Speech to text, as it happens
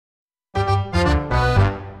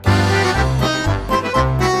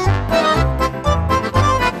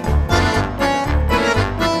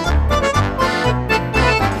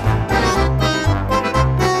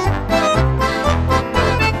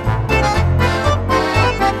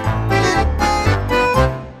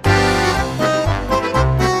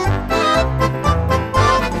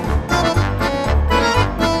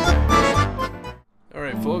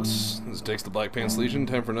Black Pants Legion,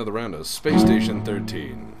 time for another round of Space Station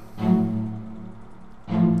 13.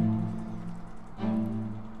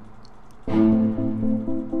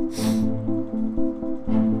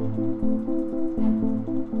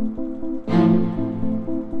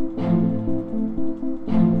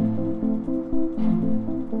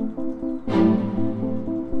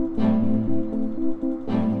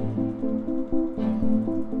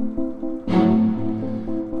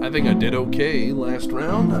 I think I did okay last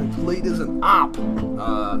round. I played as an op.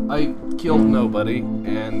 I killed nobody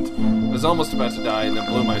and was almost about to die and then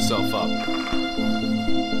blew myself up.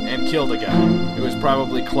 And killed a guy who was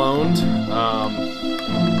probably cloned.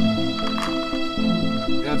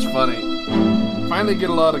 That's funny. Finally get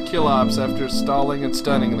a lot of kill ops after stalling and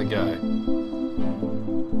stunning the guy.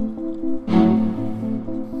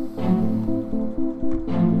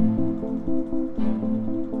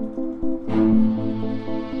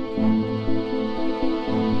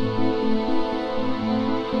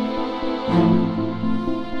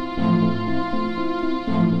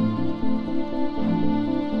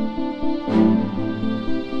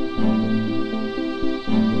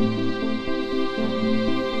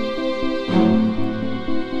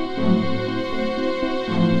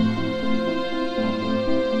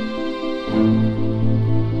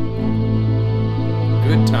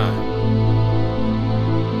 Good time.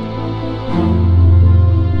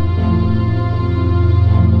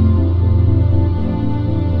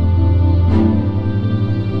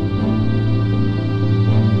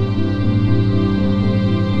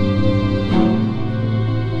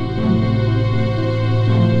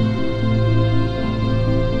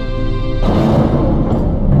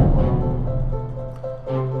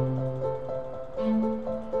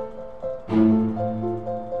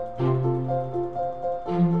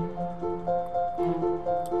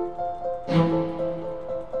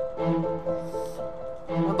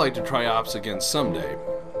 I'd like to try ops again someday,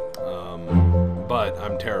 but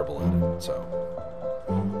I'm terrible at it, so.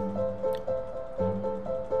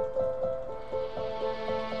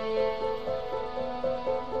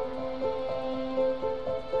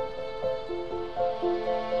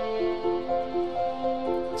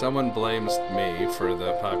 Someone blames me for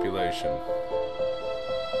the population.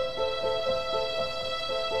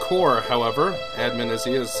 Core, however, admin as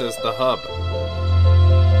he is, says the hub.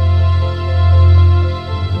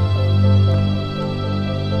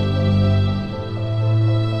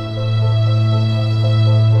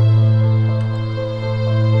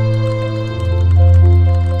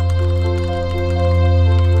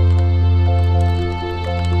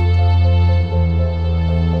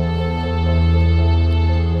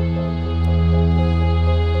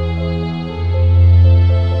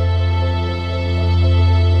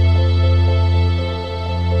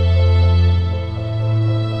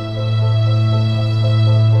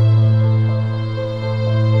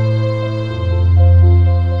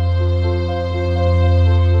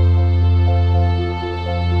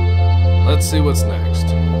 Let's see what's next.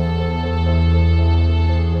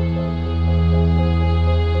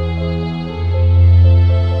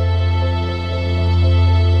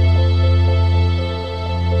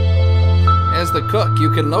 As the cook, you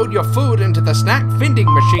can load your food into the snack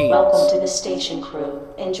vending machines. Welcome to the station, crew.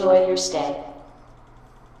 Enjoy your stay.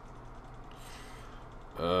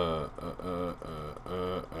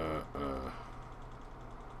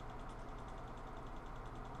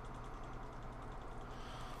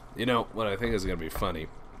 You know, what I think is going to be funny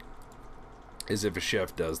is if a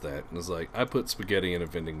chef does that and is like, I put spaghetti in a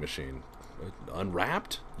vending machine.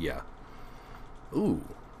 Unwrapped? Yeah. Ooh.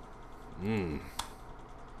 Mmm.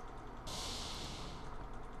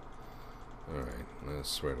 Alright, I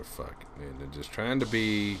swear to fuck. And just trying to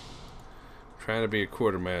be a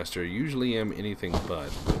quartermaster. Usually am anything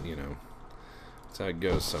but, you know. That's how it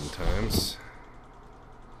goes sometimes.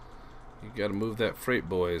 You gotta move that freight,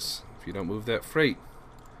 boys. If you don't move that freight,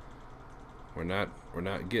 we're not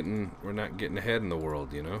getting ahead in the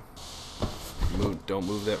world, you know. Don't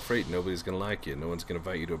move that freight. Nobody's gonna like you. No one's gonna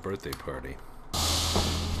invite you to a birthday party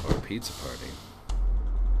or a pizza party.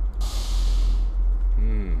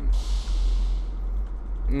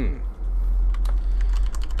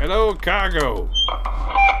 Hello, cargo.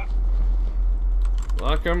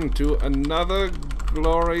 Welcome to another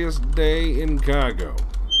glorious day in cargo.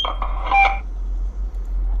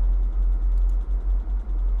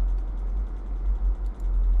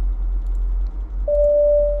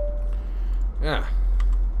 Yeah.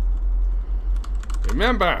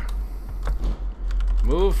 Remember,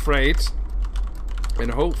 move freight,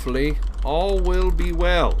 and hopefully all will be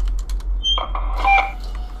well.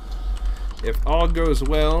 If all goes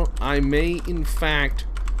well, I may in fact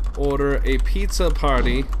order a pizza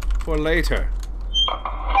party for later.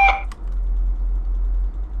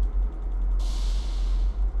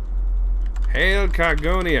 Hail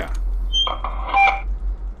Cargonia!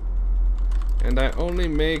 And I only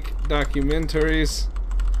make documentaries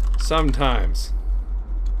sometimes.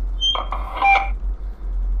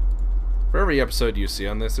 For every episode you see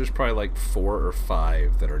on this, there's probably like 4 or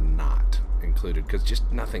 5 that are not included, because just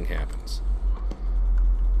nothing happens.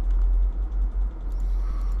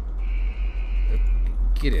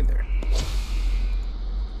 Get in there.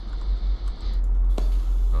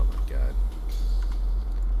 Oh my god.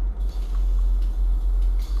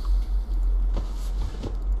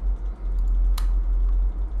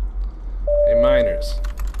 Hey, miners.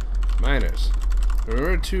 Miners,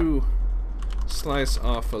 remember to slice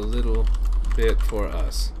off a little bit for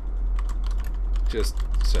us. Just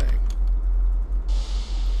saying.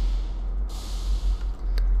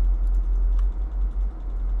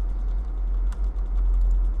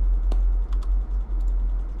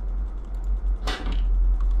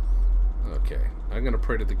 Okay, I'm gonna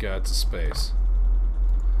pray to the gods of space.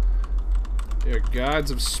 Dear gods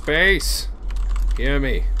of space, hear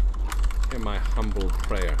me. Hear my humble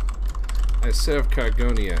prayer. I serve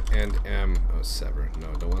Cargonia and am... Oh, sever. No,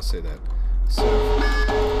 don't want to say that. Serve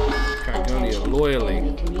Cargonia loyally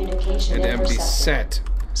and am beset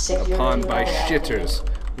upon by shitters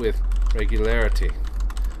with regularity.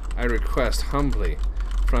 I request humbly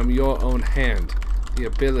from your own hand the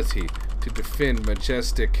ability to defend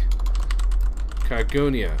majestic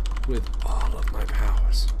Cargonia with all of my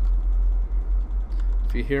powers.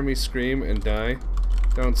 If you hear me scream and die,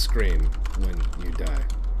 don't scream when you die.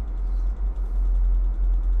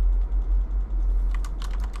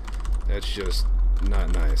 That's just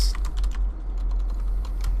not nice.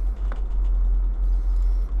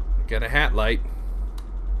 I got a hat light.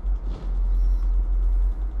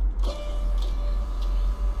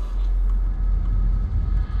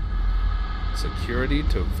 Security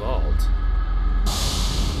to vault.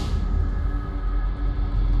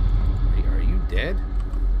 Are you dead?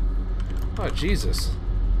 Oh, Jesus.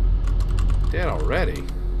 Dead already?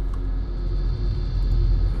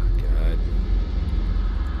 Oh, God.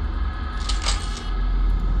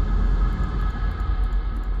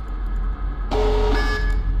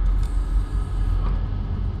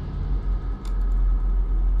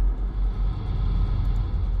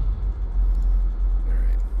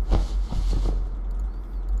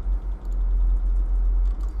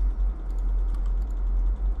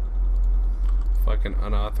 Fucking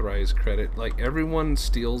unauthorized credit. Like, everyone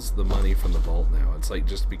steals the money from the vault now. It's like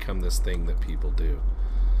just become this thing that people do,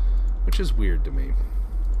 which is weird to me.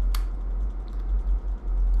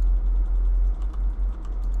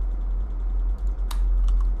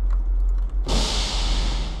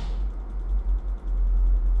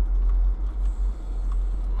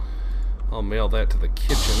 I'll mail that to the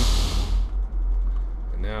kitchen.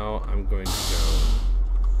 And now I'm going to go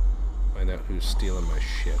find out who's stealing my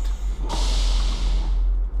shit.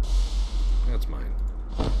 That's mine.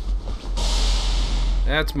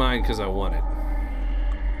 That's mine because I want it.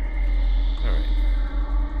 Alright.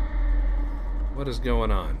 What is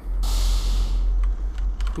going on?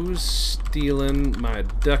 Who's stealing my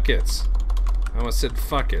ducats? I almost said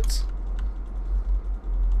fuckets.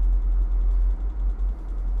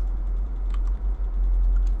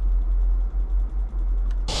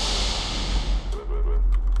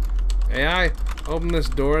 AI, open this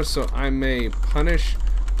door so I may punish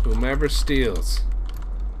whomever steals.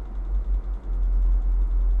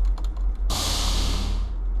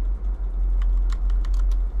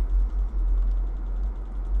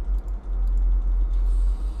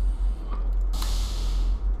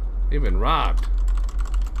 They've been robbed.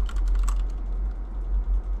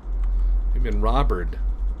 They've been robbered.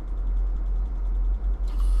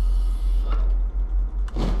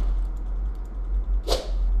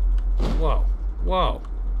 Whoa. Whoa.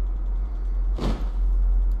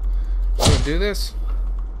 Wanna do this?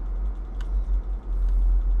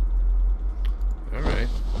 Alright.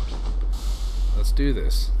 Let's do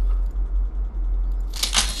this.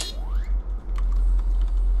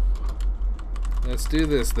 Let's do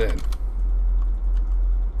this then.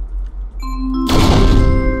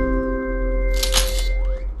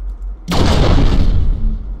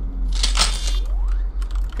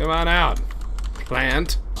 Come on out,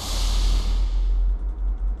 plant.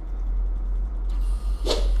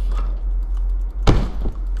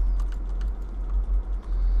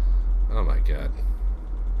 Oh my God.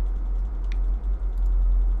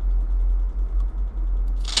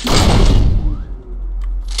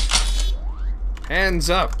 Hands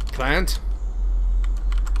up, plant.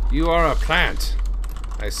 You are a plant.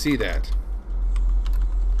 I see that.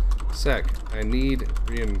 Sec, I need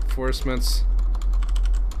reinforcements.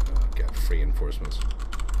 Oh, got free reinforcements.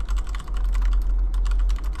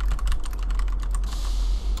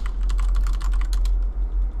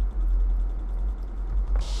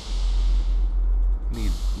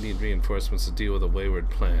 Need reinforcements to deal with a wayward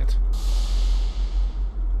plant.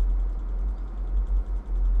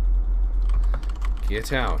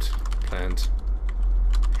 Get out, plant.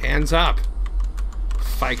 Hands up,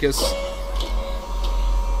 ficus.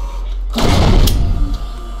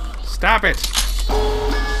 Stop it!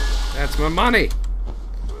 That's my money!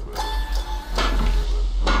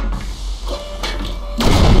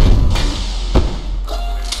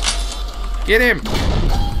 Get him!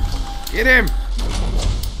 Get him!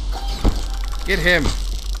 Get him!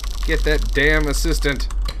 Get that damn assistant!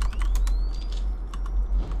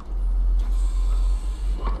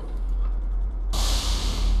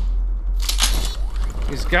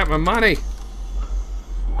 He's got my money!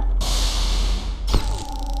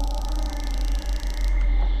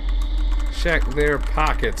 Check their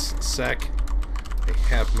pockets, Sec. They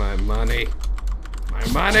have my money. My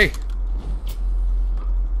money!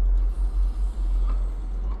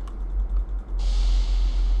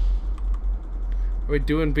 Are we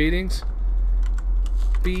doing beatings?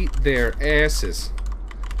 Beat their asses.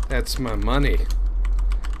 That's my money.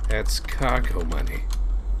 That's cargo money.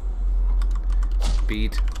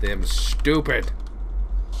 Beat them stupid.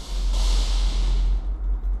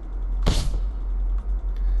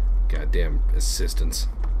 Goddamn assistants.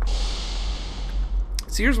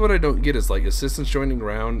 See, here's what I don't get is like assistants joining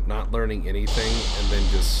around, not learning anything, and then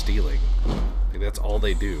just stealing. Like, that's all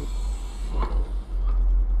they do.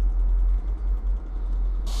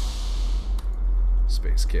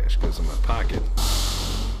 Space cash goes in my pocket.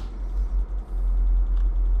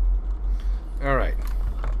 Alright.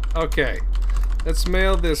 Okay. Let's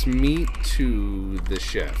mail this meat to the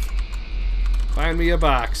chef. Find me a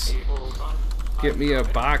box. Get me a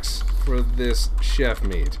box for this chef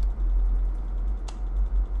meat.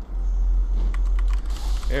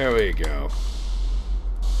 There we go.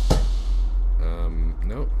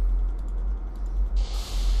 Nope.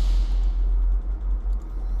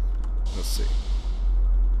 Let's see.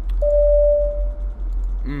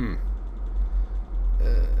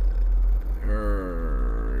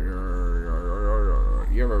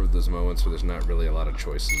 You ever have those moments where there's not really a lot of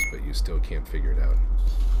choices, but you still can't figure it out?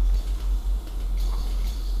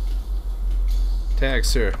 Tag,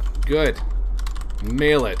 sir. Good.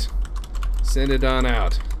 Mail it. Send it on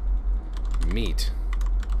out. Meat.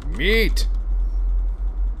 Meat!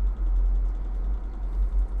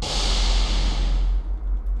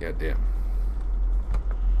 Goddamn.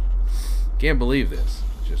 Can't believe this.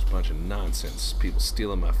 Just a bunch of nonsense. People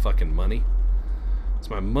stealing my fucking money. It's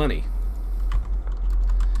my money.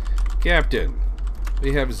 Captain,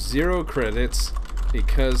 we have 0 credits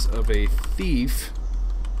because of a thief.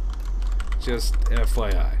 Just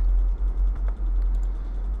FYI.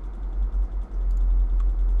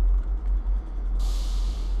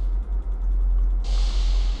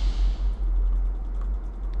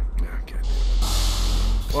 Okay.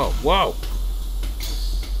 Whoa, whoa!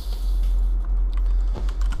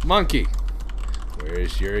 Monkey,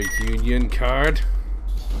 where's your union card?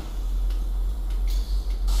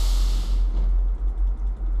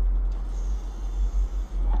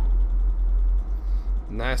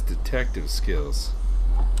 Nice detective skills.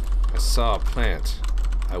 I saw a plant.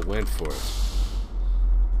 I went for it.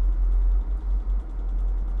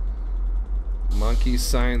 Monkey,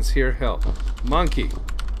 signs here help. Monkey,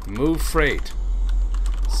 move freight.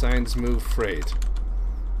 Signs move freight.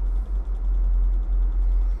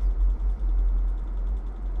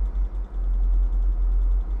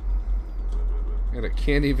 And it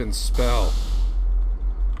can't even spell.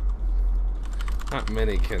 Not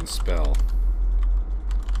many can spell.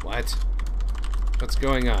 What? What's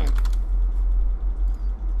going on?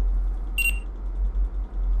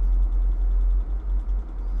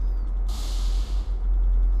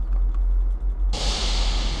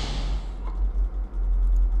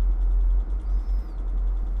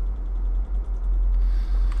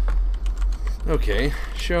 Okay,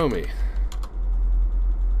 show me.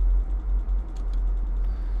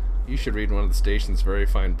 You should read one of the station's very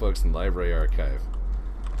fine books in the library archive.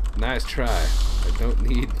 Nice try. I don't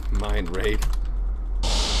need mind rape.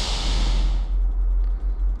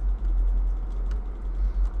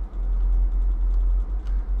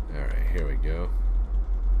 Alright, here we go.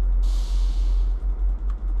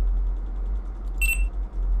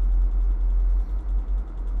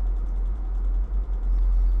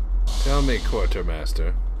 Tell me,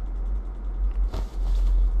 Quartermaster.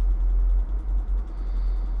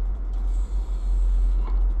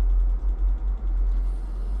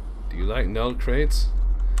 like null crates?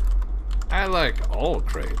 I like all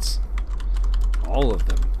crates. All of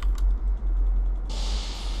them.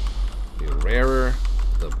 The rarer,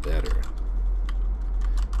 the better.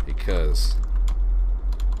 Because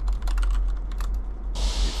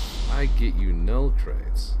if I get you null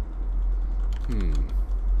crates,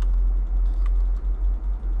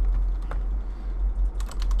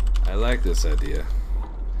 I like this idea.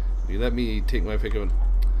 Will you let me take my pick of...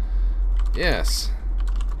 Yes.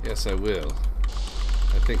 Yes, I will.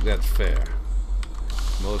 I think that's fair.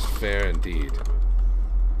 Most fair indeed.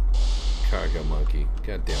 Cargo monkey.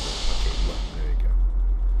 God damn it. Okay, look. There you go.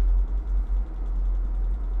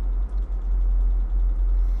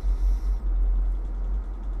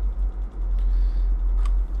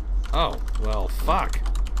 Oh, well, fuck.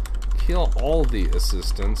 Kill all the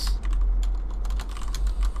assistants.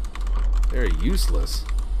 They're useless.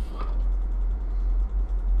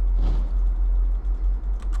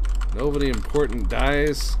 Nobody important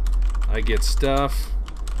dies. I get stuff.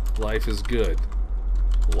 Life is good.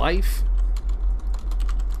 Life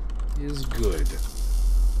is good.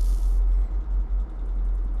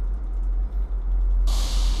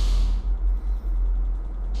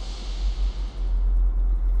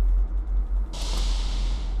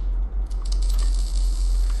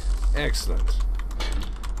 Excellent.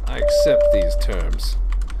 I accept these terms.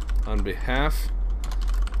 On behalf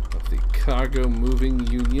of the Cargo Moving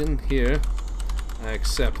Union here, I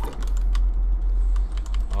accept them.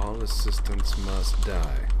 All assistants must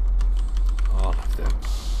die. All of them.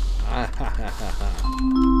 Ah ha ha ha ha.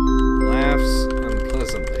 Laughs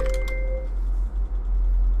unpleasantly.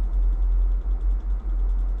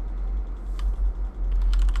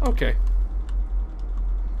 Okay.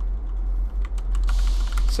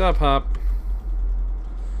 Sup, Hop?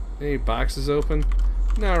 Any boxes open?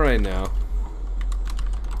 Not right now.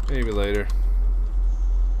 Maybe later.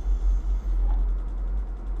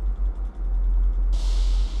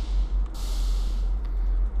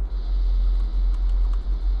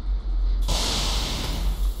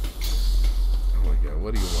 Oh my god,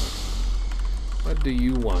 what do you want? What do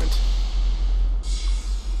you want?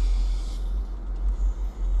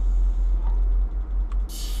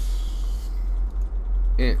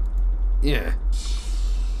 Yeah.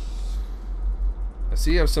 I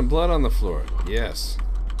see you have some blood on the floor. Yes.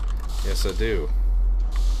 Yes, I do.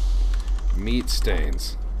 Meat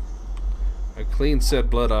stains. I clean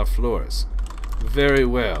said blood off floors. Very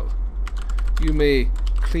well. You may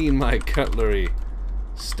clean my cutlery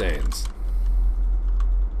stains.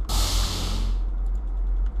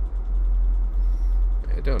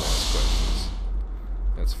 Hey, don't ask questions.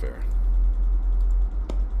 That's fair.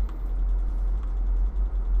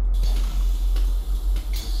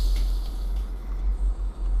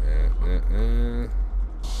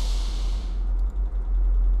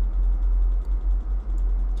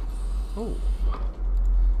 Oh.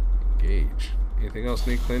 Engage. Anything else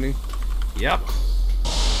need cleaning? Yep.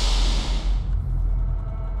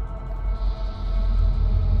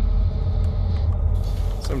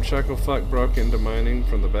 Some chucklefuck broke into mining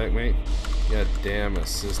from the back, mate. God damn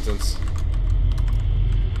assistants.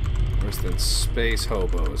 Worse than space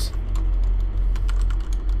hobos.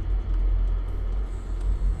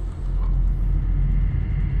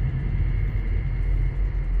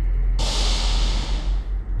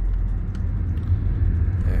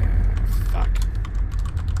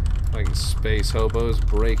 Space hobos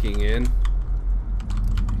breaking in.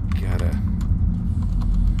 Gotta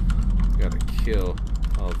kill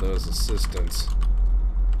all those assistants.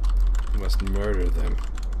 You must murder them.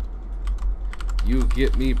 You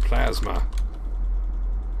get me plasma.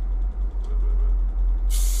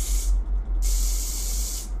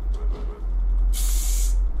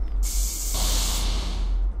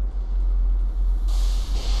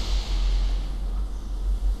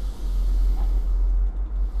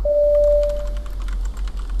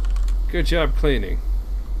 Good job cleaning.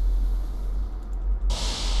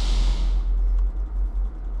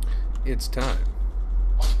 It's time.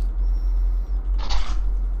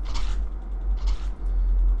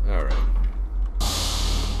 All right.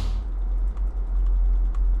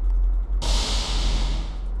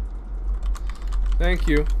 Thank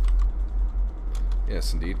you.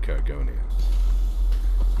 Yes, indeed, Cargonia.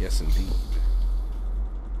 Yes, indeed.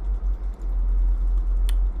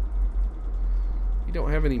 You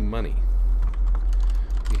don't have any money.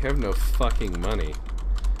 You have no fucking money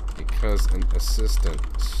because an assistant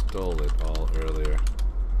stole it all earlier.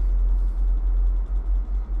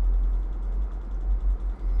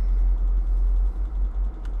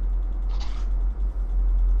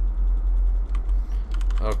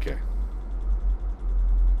 Okay.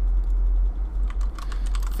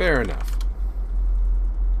 Fair enough.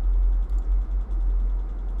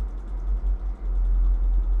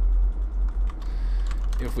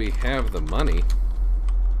 if we have the money,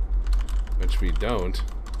 which we don't,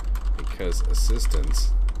 because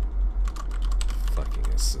assistance. Fucking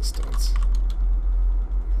assistance.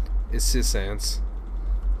 Assistance.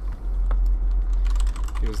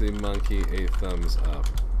 Gives the monkey a thumbs up.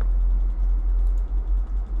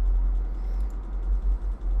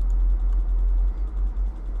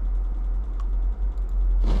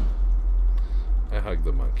 I hug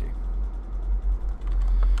the monkey.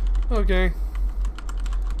 Okay.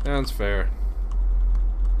 Sounds fair.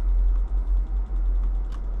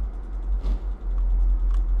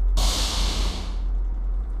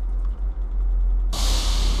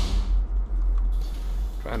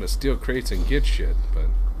 Trying to steal crates and get shit, but...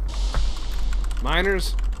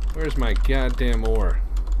 Miners? Where's my goddamn ore?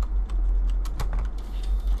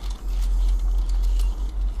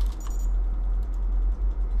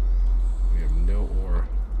 We have no ore.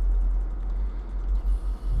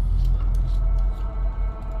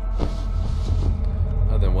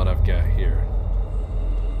 Other than what I've got here.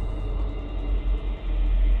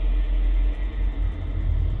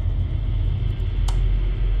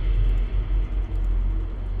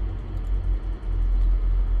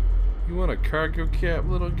 You want a cargo cap,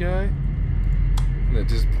 little guy? And it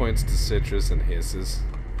just points to Citrus and hisses.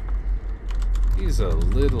 He's a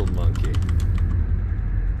little monkey.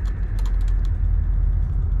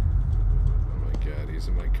 Oh my god, he's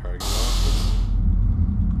in my cargo office.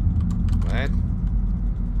 What?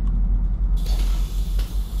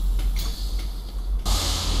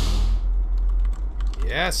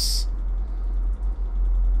 Yes!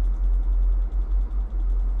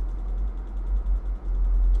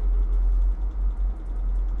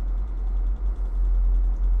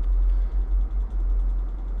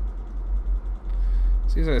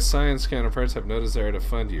 Seems like science counterparts have no desire to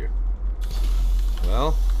fund you.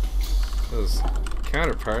 Well, those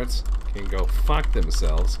counterparts can go fuck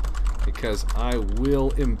themselves because I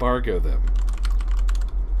will embargo them.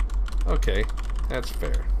 Okay, that's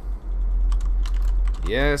fair.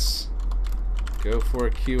 Yes, go for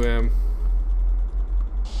a QM.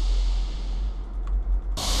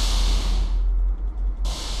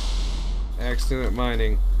 Accident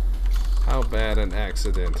mining. How bad an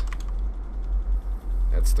accident?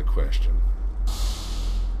 That's the question.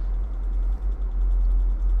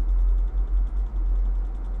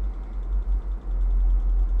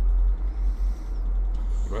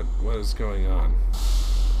 What is going on?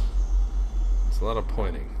 It's a lot of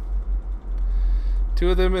pointing. Two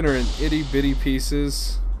of them are in itty bitty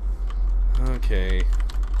pieces. Okay.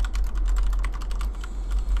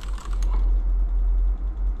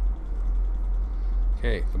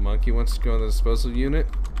 Okay, the monkey wants to go in the disposal unit.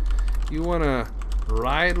 You wanna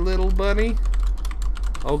ride, little buddy?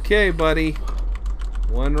 Okay, buddy.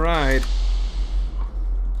 One ride.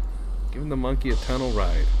 Give the monkey a tunnel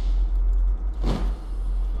ride.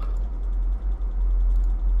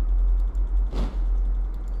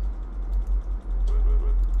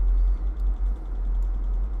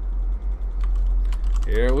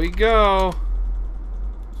 Here we go.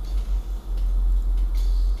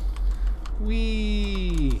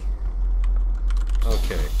 Whee!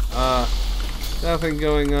 Okay. Nothing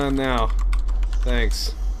going on now.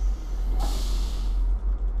 Thanks.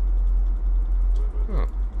 Oh,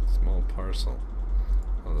 small parcel.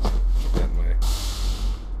 I'll just put that in my...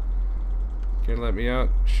 Can you let me out?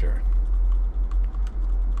 Sure.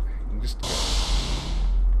 You can just go.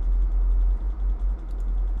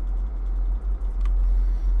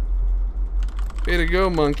 Way to go,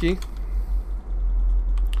 monkey.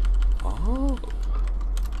 Oh,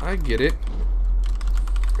 I get it.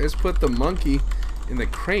 Let's put the monkey in the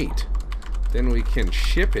crate. Then we can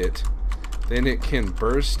ship it. Then it can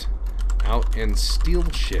burst out and steal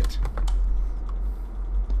shit.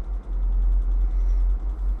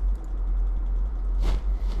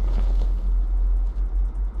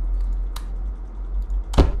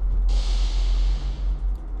 There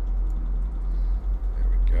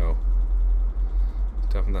we go.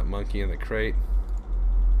 Stuffing that monkey in the crate.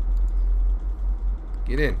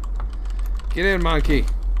 Get in. Get in, monkey.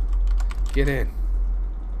 Get in.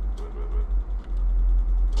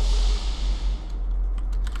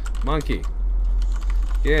 Monkey.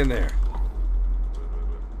 Get in there.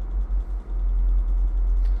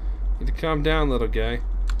 Need to calm down, little guy.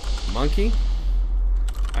 Monkey?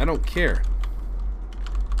 I don't care.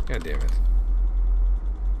 God damn it.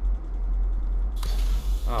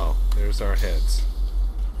 Oh, there's our heads.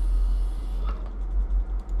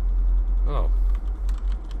 Oh.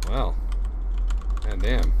 Well. God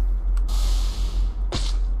damn.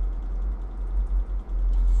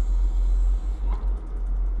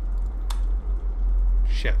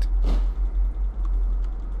 Shit.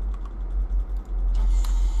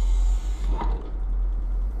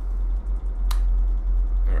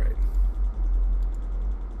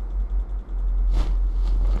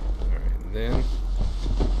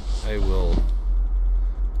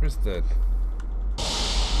 Where's the...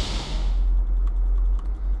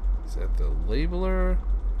 Is that the labeler?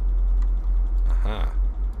 Aha.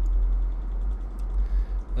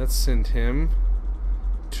 Let's send him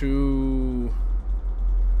to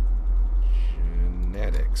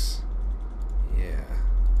genetics. Yeah.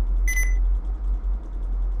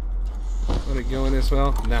 Want it going as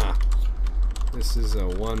well? Nah. This is a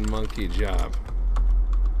one monkey job.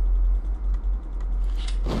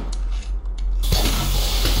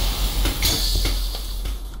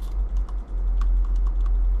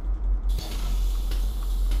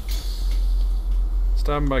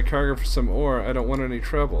 Stopping by cargo for some ore. I don't want any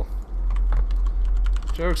trouble.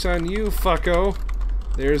 Joke's on you, fucko.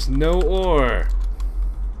 There's no ore.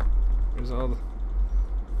 There's all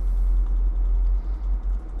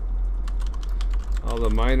the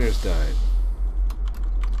miners died.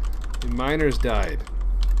 The miners died.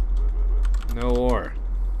 No ore.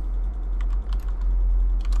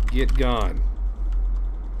 Get gone.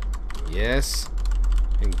 Yes,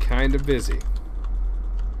 and kinda busy.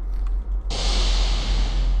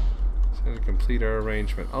 To complete our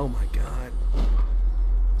arrangement. Oh my god.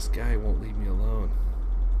 This guy won't leave me alone.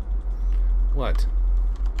 What?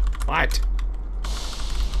 What?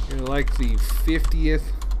 You're like the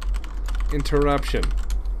 50th interruption.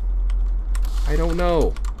 I don't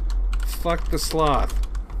know. Fuck the sloth.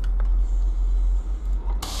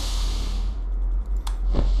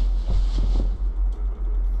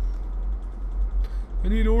 I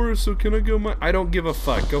need ore, so can I go I don't give a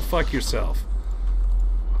fuck. Go fuck yourself.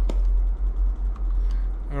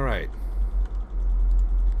 Alright.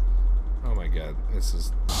 Oh my god, this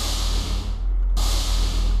is...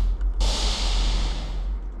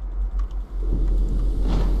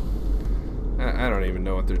 I don't even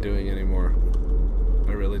know what they're doing anymore.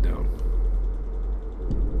 I really don't.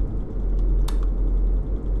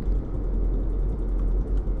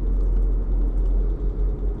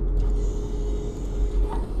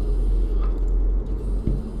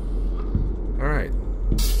 Alright.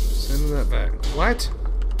 Sending that back. What?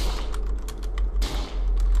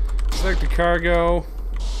 Select the cargo.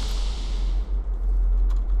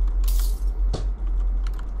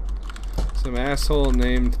 Some asshole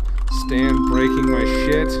named Stan breaking my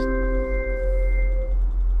shit.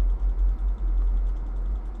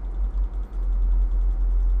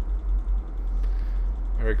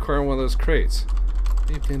 I require one of those crates.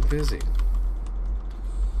 They've been busy.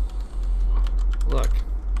 Look.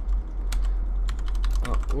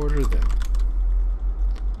 I'll order them.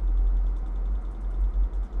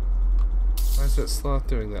 Why is that sloth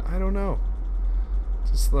doing that? I don't know.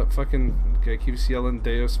 Just let fucking guy keeps yelling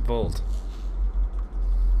Deus Volt.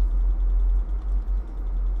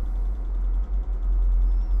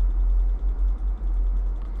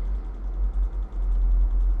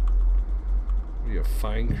 Be a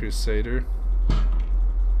fine crusader.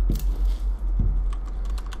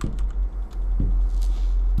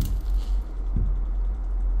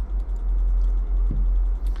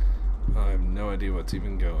 I have no idea what's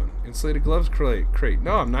even going. Insulated gloves crate.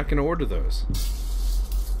 No, I'm not going to order those.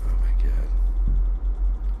 Oh my god.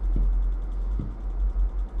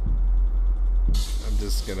 I'm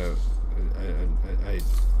just gonna...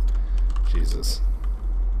 Jesus.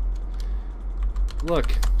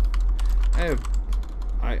 Look. I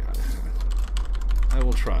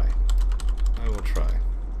will try. I will try.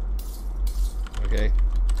 Okay?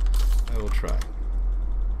 I will try.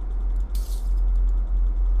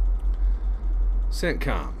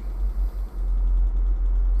 CENTCOM.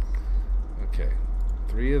 Okay.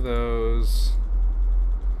 3 of those.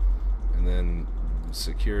 And then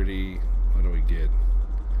security. What do we get?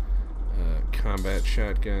 Combat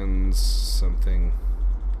shotguns. Something.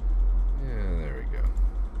 Yeah, there we go.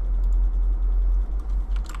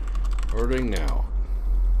 Ordering now.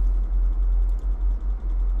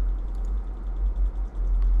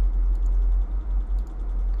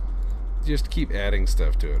 Just keep adding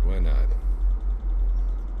stuff to it. Why not?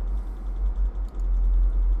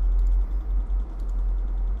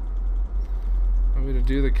 Want me to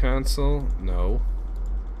do the console? No.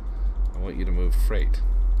 I want you to move freight.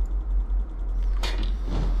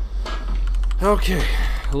 Okay.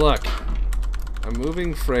 Look. I'm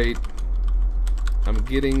moving freight. I'm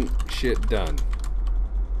getting shit done.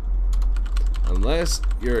 Unless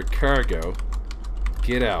you're a cargo,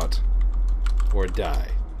 get out or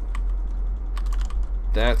die.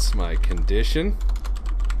 That's my condition.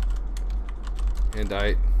 And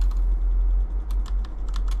I...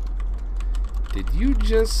 Did you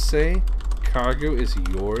just say cargo is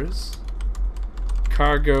yours?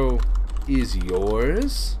 Cargo is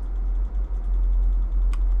yours?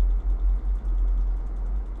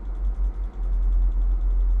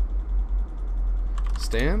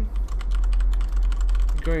 Stan?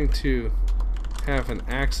 You're going to have an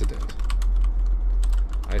accident.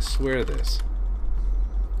 I swear this.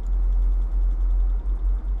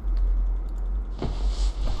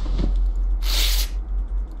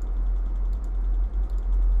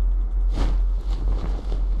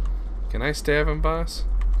 Can I stab him, boss?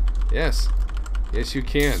 Yes. Yes, you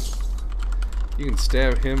can. You can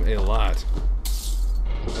stab him a lot.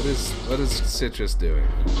 What is Citrus doing?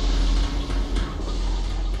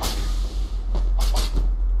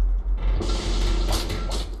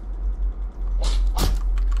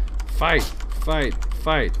 Fight! Fight!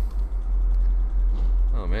 Fight!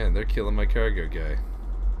 Oh man, they're killing my cargo guy.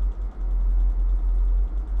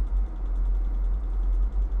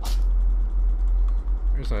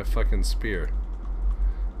 Where's my fucking spear?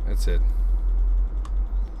 That's it.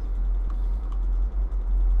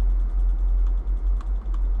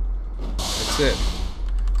 That's it.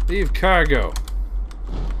 Leave cargo.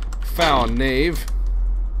 Foul knave.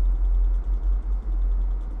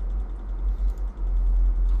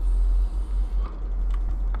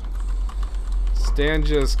 Stan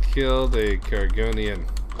just killed a Cargonian.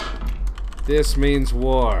 This means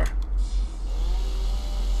war.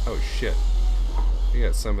 Oh shit. You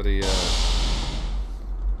got somebody,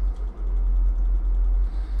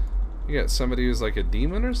 you got somebody who's like a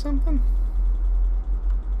demon or something?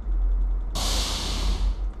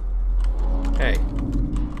 Hey.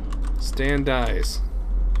 Stan dies.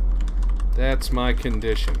 That's my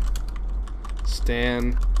condition.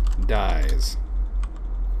 Stan dies.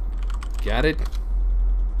 Got it?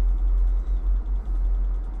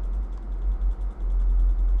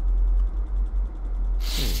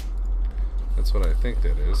 That's what I think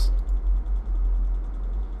that is.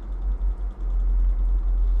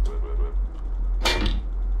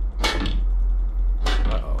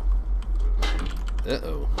 Uh-oh.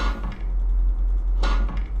 Uh-oh. I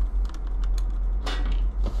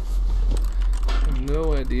have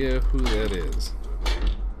no idea who that is.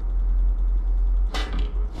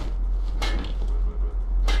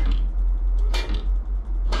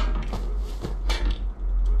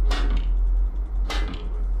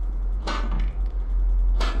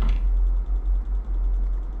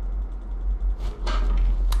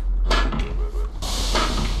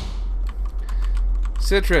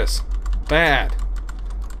 Citrus. Bad.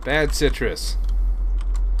 Bad Citrus.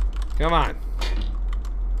 Come on.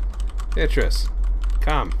 Citrus.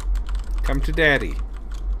 Come. Come to Daddy.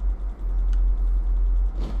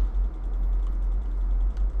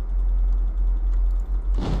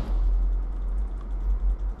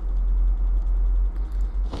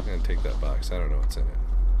 I'm gonna take that box. I don't know what's in it.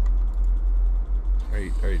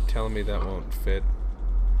 Are you telling me that won't fit?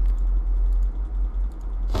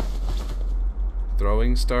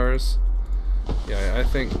 Throwing stars? Yeah, I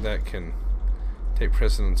think that can take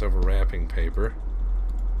precedence over wrapping paper.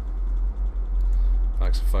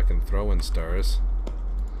 Box of fucking throwing stars.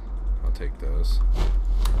 I'll take those.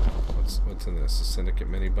 What's in this? A Syndicate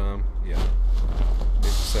mini bomb? Yeah.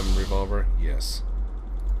 7 revolver? Yes.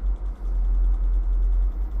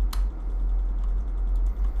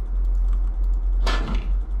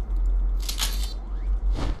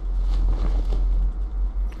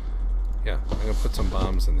 Yeah, I'm gonna put some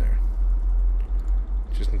bombs in there.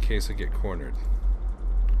 Just in case I get cornered.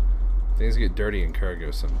 Things get dirty in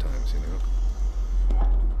cargo sometimes, you know?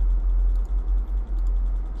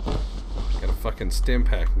 Got a fucking stim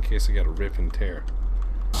pack in case I gotta rip and tear.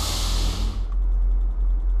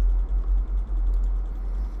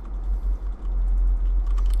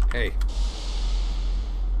 Hey.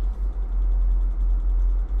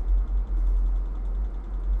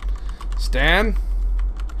 Stan?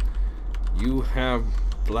 You have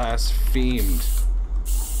blasphemed.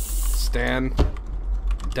 Stan,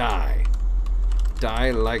 die.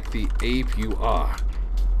 Die like the ape you are.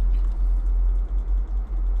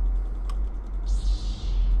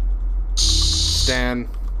 Stan,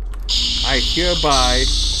 I hereby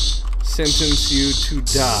sentence you to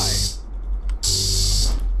die.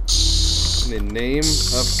 In the name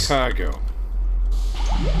of cargo.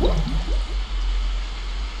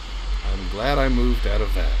 I'm glad I moved out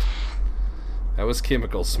of that. That was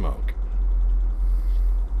chemical smoke.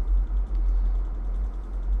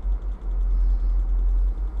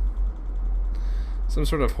 Some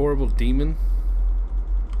sort of horrible demon.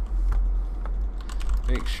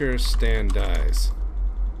 Make sure Stan dies.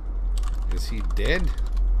 Is he dead?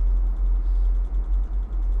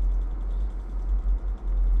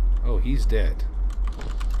 Oh, he's dead.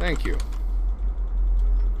 Thank you.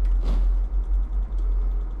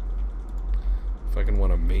 Fucking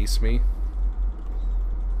want to mace me?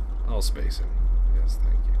 I'll space him. Yes,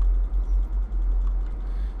 thank you.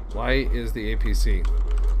 Why is the APC?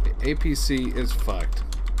 The APC is fucked.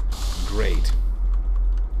 Great.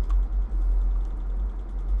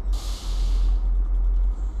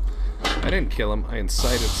 I didn't kill him. I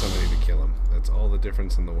incited somebody to kill him. That's all the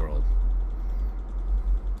difference in the world.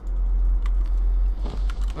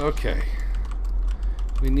 Okay.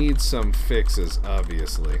 We need some fixes,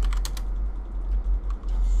 obviously.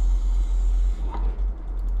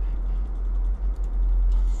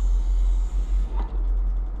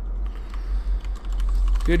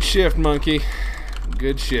 Good shift, monkey.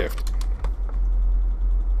 Good shift.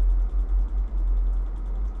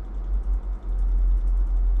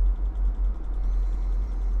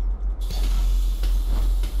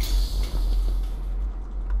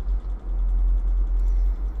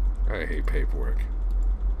 I hate paperwork.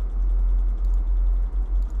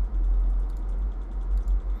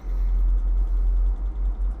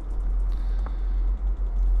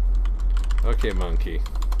 Okay, monkey.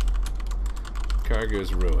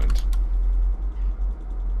 Cargo's ruined.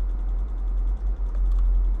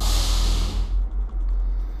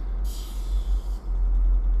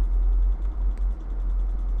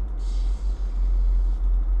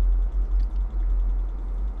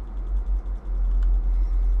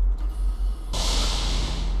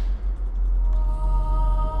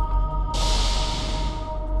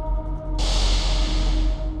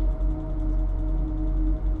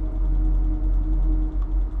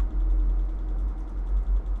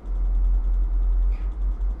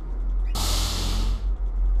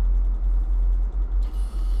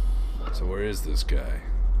 So where is this guy?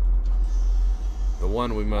 The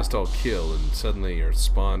one we must all kill, and suddenly you're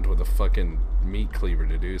spawned with a fucking meat cleaver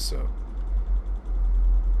to do so.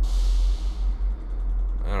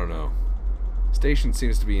 I don't know. Station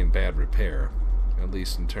seems to be in bad repair, at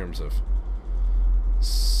least in terms of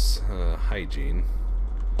hygiene.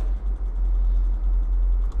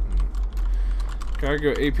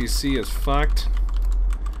 Cargo APC is fucked.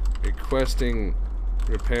 Requesting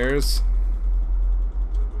repairs.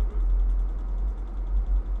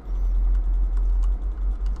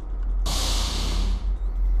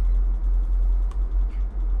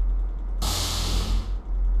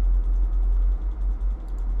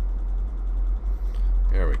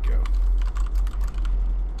 There we go.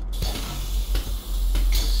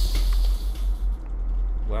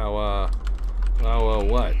 Wow,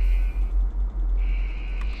 what?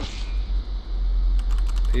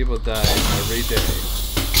 People die every day.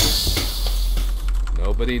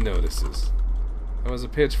 Nobody notices. That was a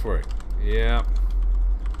pitchfork. Yeah.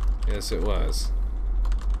 Yes, it was.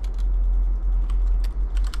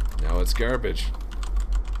 Now it's garbage.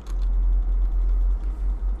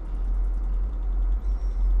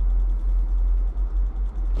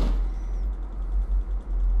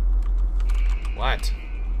 What?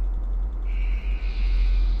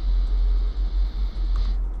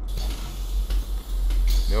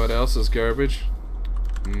 You know what else is garbage?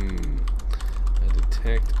 I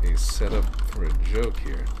detect a setup for a joke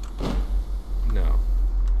here. No.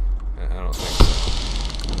 I don't think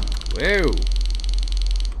so. Whoa!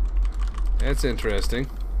 That's interesting.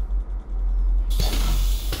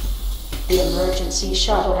 The emergency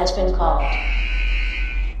shuttle has been called.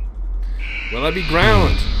 Will I be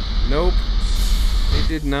ground? Nope. They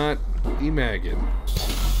did not emag it.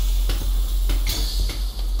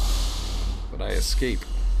 But I escape.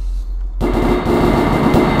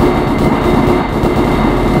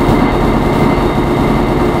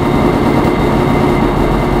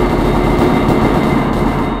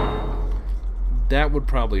 That would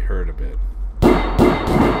probably hurt a bit.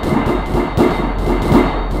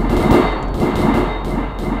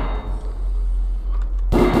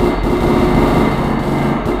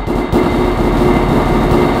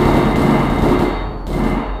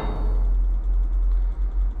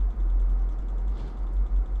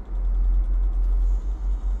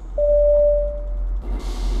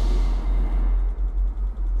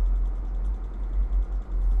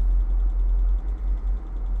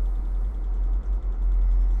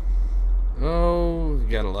 Oh, you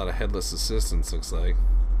got a lot of headless assistants, looks like.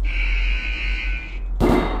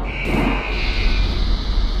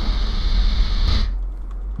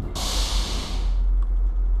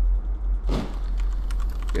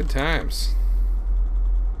 Good times.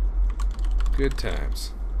 Good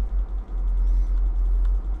times.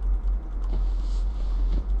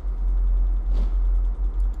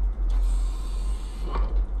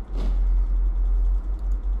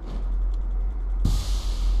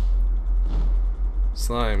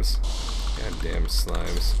 Slimes. Goddamn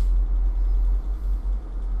slimes.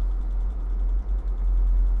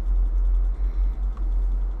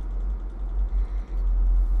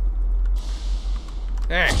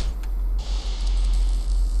 Hey!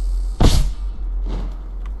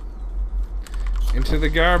 Into the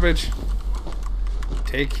garbage.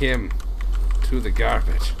 Take him to the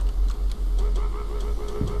garbage.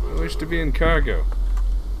 I wish to be in cargo.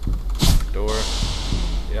 Door.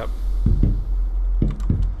 Yep.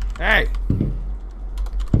 Hey!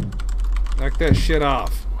 Knock that shit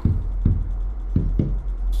off.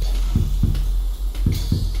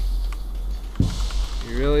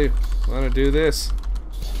 You really want to do this?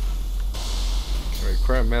 I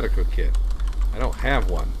require a medical kit. I don't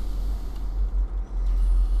have one.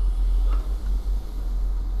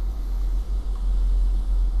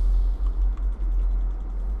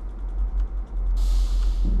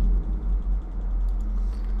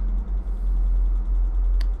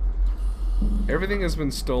 Everything has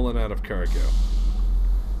been stolen out of cargo.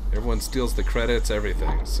 Everyone steals the credits,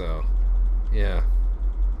 everything, so yeah.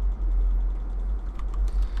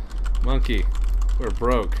 Monkey, we're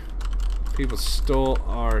broke. People stole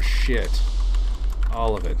our shit.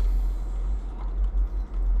 All of it.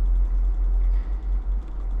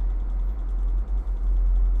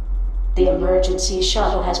 The emergency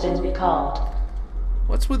shuttle has been recalled.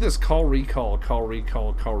 What's with this call recall, call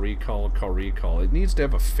recall, call recall, call recall? It needs to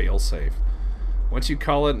have a failsafe. Once you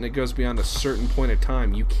call it and it goes beyond a certain point of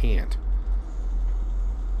time, you can't.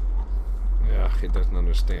 Ugh, it doesn't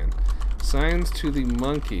understand. Signs to the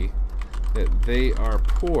monkey that they are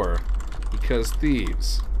poor because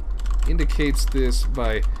thieves. Indicates this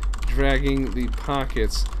by dragging the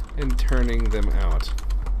pockets and turning them out.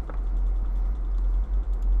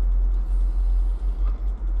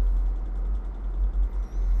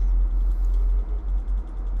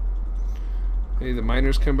 Hey, the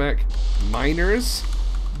miners come back. Miners?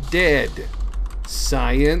 Dead.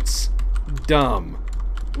 Science? Dumb.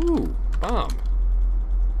 Ooh, bomb.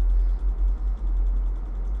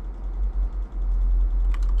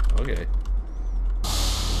 Okay.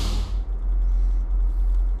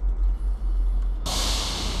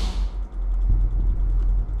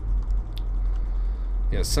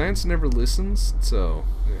 Yeah, science never listens, so,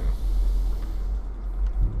 yeah.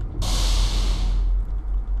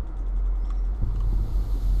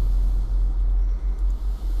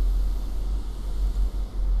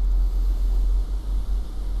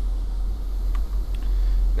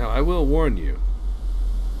 Now, I will warn you.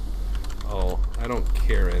 Oh, I don't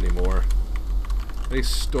care anymore. They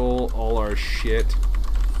stole all our shit.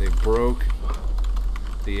 They broke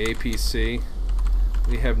the APC.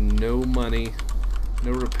 We have no money,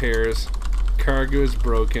 no repairs, cargo is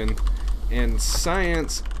broken, and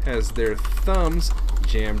science has their thumbs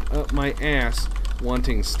jammed up my ass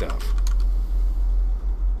wanting stuff.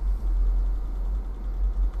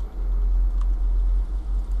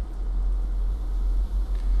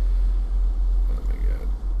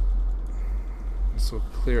 Will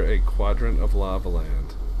clear a quadrant of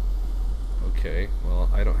Lavaland. Okay, well,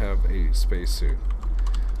 I don't have a spacesuit.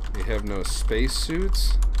 We have no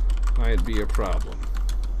spacesuits. Might be a problem.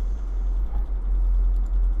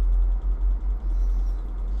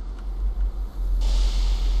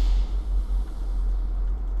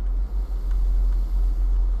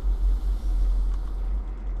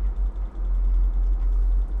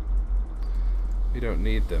 We don't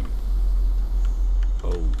need them.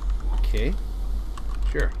 Okay.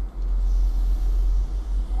 Sure.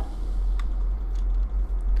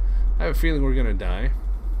 I have a feeling we're gonna die.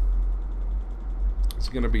 It's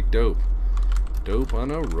gonna be dope. Dope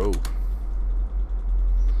on a rope.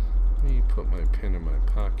 Let me put my pen in my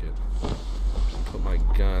pocket. Put my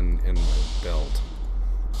gun in my belt.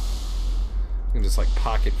 I can just like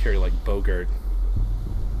pocket carry like Bogart.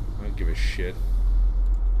 I don't give a shit.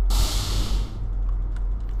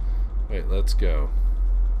 Wait, let's go.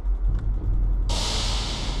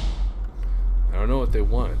 I don't know what they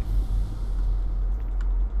want.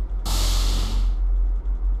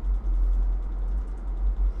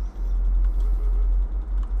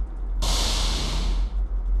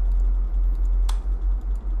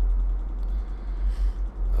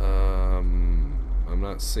 I'm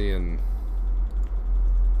not seeing.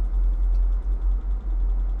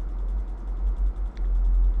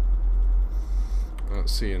 I'm not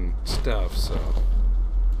seeing stuff, so.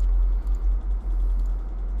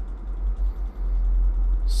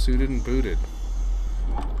 Suited and booted.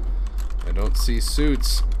 I don't see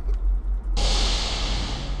suits.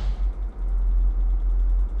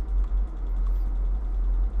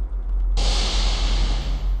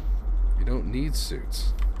 You don't need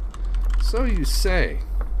suits. So you say.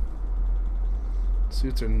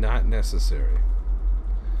 Suits are not necessary.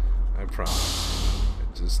 I promise.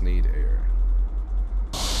 I just need air.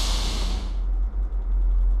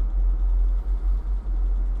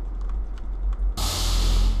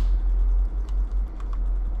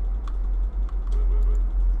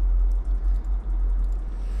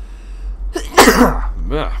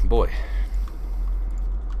 Ah, boy.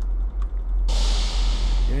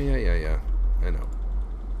 Yeah. I know.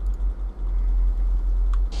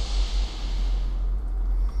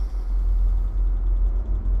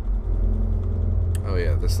 Oh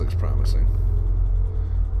yeah, this looks promising.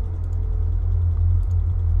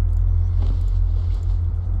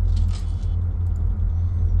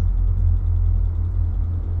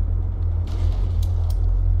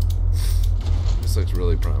 This looks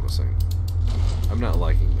really promising. I'm not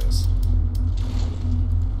liking this.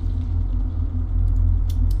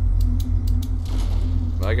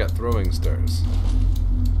 But I got throwing stars.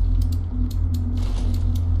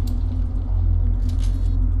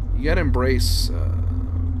 You gotta embrace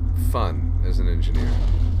fun as an engineer.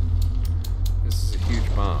 This is a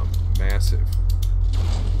huge bomb. Massive.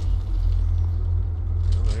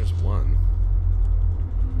 Well, there's one.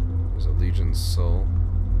 There's a Legion's soul.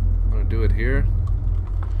 Wanna do it here?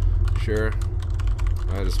 Sure.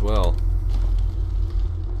 Might as well.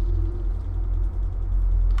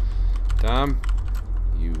 Tom,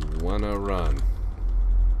 you wanna run.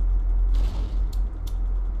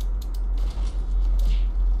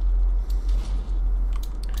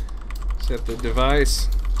 Set the device.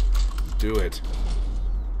 Do it.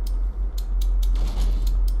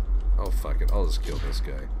 Oh, fuck it. I'll just kill this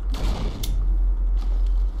guy.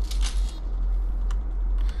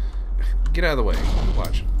 Get out of the way.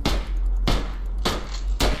 Watch.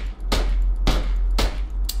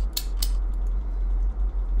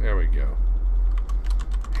 There we go.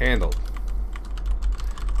 Handled.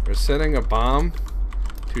 We're setting a bomb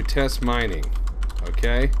to test mining.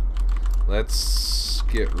 Okay? Let's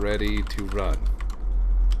get ready to run.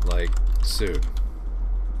 Like, soon.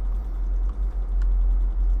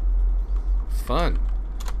 Fun.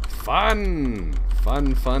 Fun!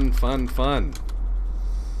 Fun.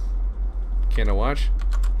 Can I watch?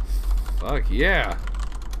 Fuck yeah!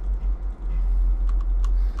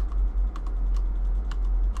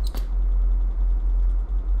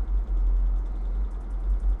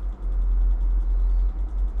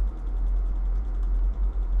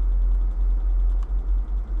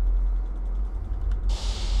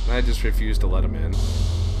 I just refuse to let him in.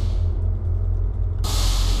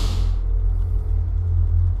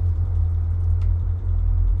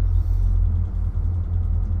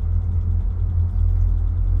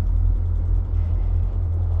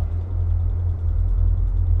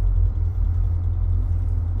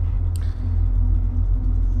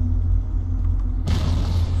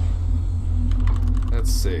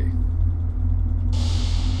 Let's see.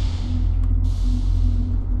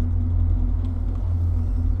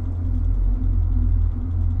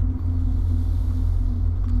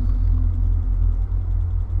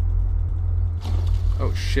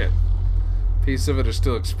 Oh shit. Piece of it are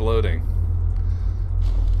still exploding.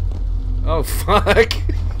 Oh fuck.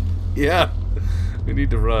 Yeah. We need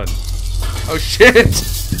to run. Oh shit.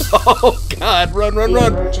 Oh god. Run. The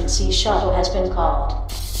emergency shuttle has been called.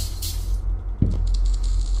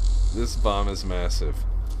 This bomb is massive.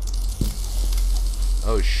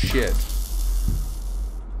 Oh shit.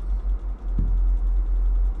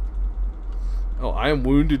 Oh, I am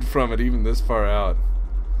wounded from it even this far out.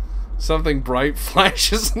 Something bright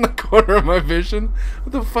flashes in the corner of my vision.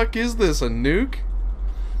 What the fuck is this? A nuke?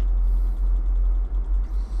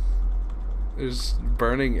 There's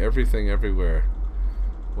burning everything everywhere.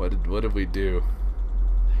 What did we do?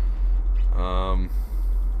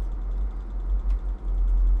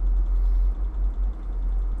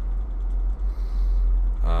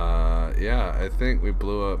 Yeah, I think we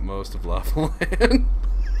blew up most of LAVALAND.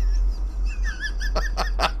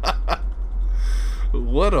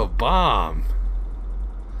 What a bomb!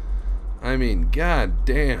 I mean, god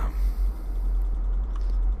damn.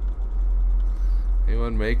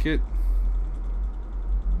 Anyone make it?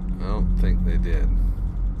 I don't think they did.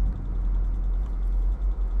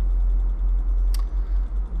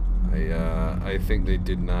 I think they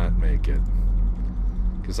did not make it.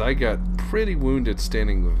 Because I got pretty wounded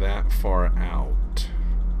standing that far out.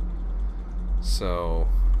 So...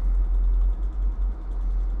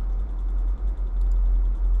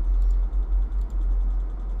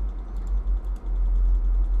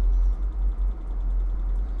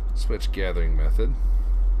 switch gathering method.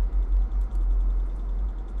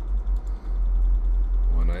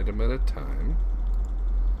 One item at a time.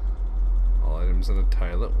 All items in a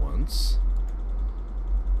tile at once.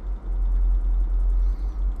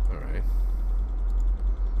 Alright.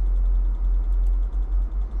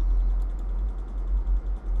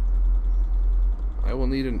 I will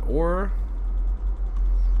need an ore.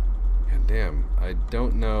 God damn, I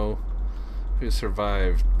don't know who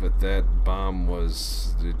survived, but that bomb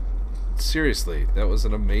was seriously, that was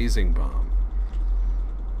an amazing bomb.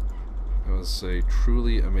 That was a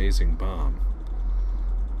truly amazing bomb.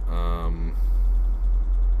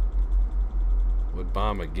 Would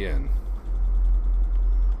bomb again.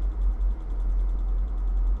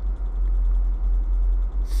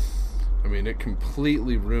 I mean, it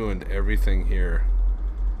completely ruined everything here,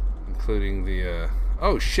 including the,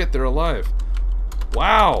 oh shit, they're alive.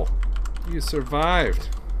 Wow! You survived.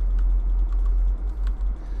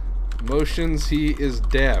 Motions, he is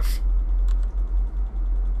deaf.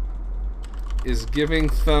 Is giving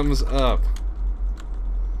thumbs up.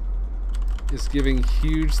 Is giving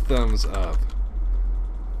huge thumbs up.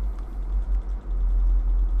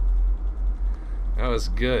 That was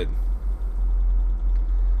good.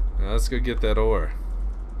 Now let's go get that ore.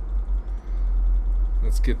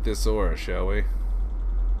 Let's get this ore, shall we?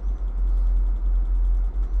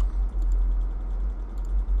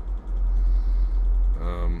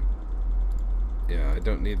 Yeah, I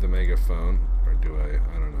don't need the megaphone. Or do I?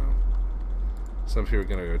 I don't know. Some people are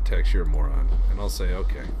gonna go text, you're a moron. And I'll say,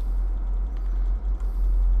 okay.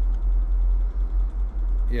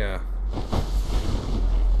 Yeah.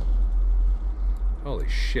 Holy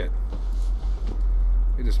shit.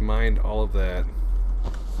 We just mined all of that.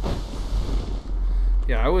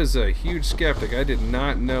 Yeah, I was a huge skeptic. I did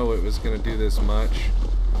not know it was going to do this much.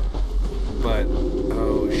 But,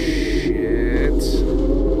 oh shit.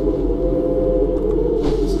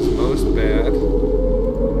 This is most bad.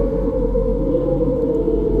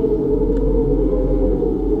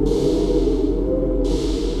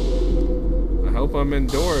 I hope I'm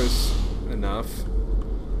indoors enough.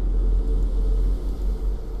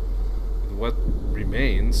 What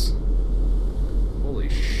remains. Holy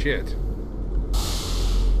shit.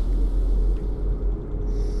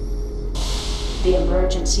 The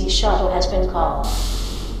emergency shuttle has been called.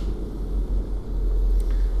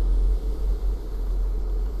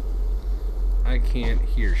 I can't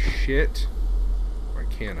hear shit. Or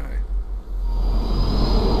can I?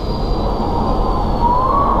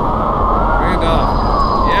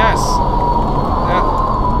 Randolph! Yes! That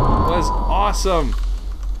was awesome!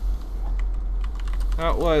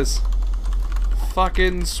 That was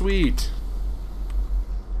fucking sweet.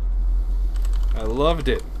 I loved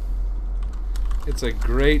it. It's a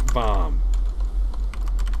great bomb.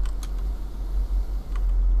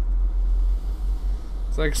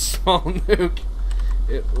 It's like a small nuke.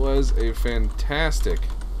 It was a fantastic.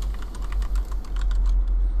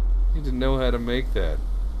 You need to know how to make that.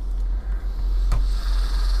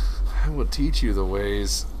 I will teach you the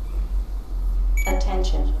ways.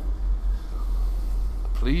 Attention.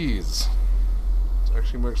 Please. It's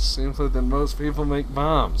actually much simpler than most people make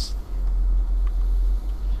bombs.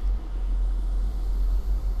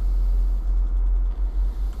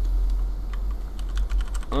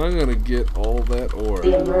 I'm gonna get all that ore.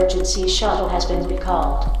 The emergency shuttle has been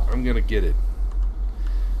recalled. I'm gonna get it.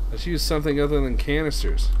 Let's use something other than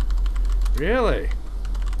canisters. Really?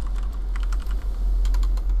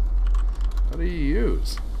 What do you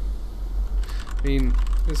use? I mean,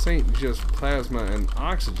 this ain't just plasma and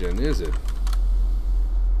oxygen, is it?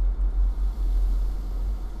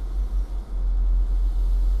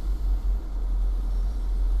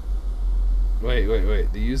 Wait.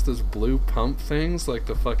 They use those blue pump things like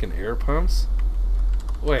the fucking air pumps?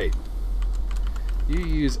 Wait. You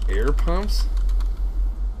use air pumps?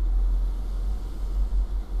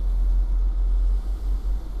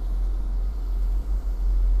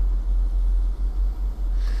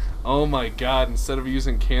 Oh my god, instead of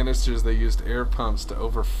using canisters, they used air pumps to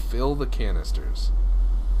overfill the canisters.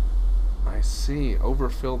 I see.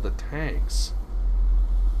 Overfill the tanks.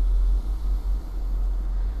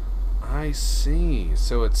 I see.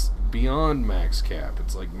 So it's beyond max cap.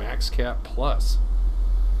 It's like max cap plus.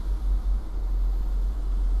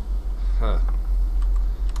 Huh.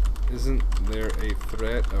 Isn't there a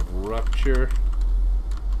threat of rupture?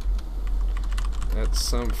 That's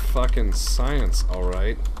some fucking science,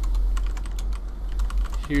 alright.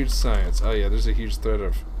 Huge science. Oh yeah, there's a huge threat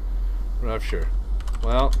of rupture.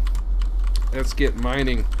 Well, let's get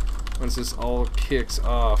mining once this all kicks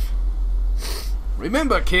off.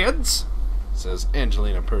 Remember, kids, Says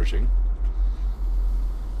Angelina Pershing.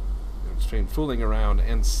 Between fooling around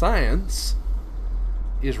and science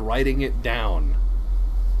is writing it down.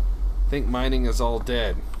 Think mining is all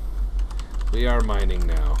dead. We are mining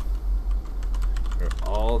now. We're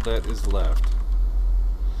all that is left.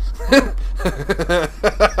 I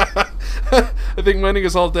think mining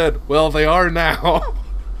is all dead. Well, they are now.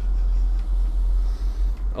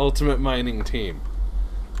 Ultimate mining team.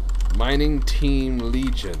 Mining Team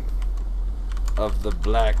Legion of the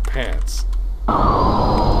Black Pants.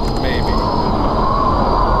 Maybe.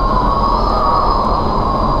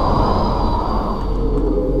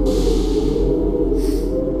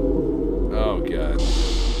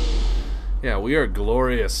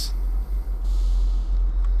 furious.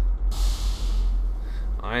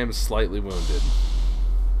 I am slightly wounded.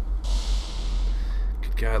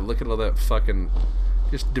 Good God, look at all that fucking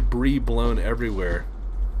just debris blown everywhere.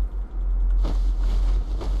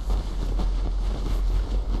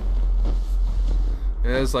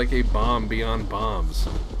 It is like a bomb beyond bombs.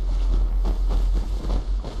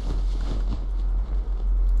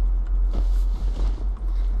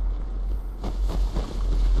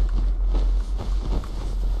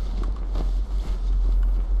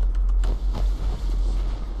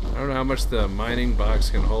 I don't know how much the mining box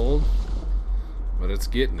can hold, but it's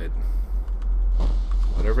getting it.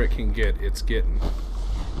 Whatever it can get, it's getting.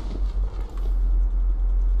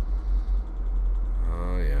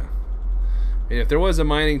 Oh yeah. And if there was a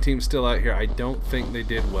mining team still out here, I don't think they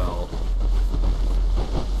did well.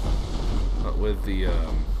 But with the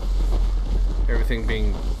everything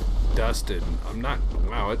being dusted, I'm not.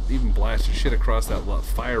 Wow, it even blasted shit across that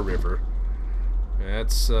fire river.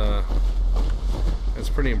 That's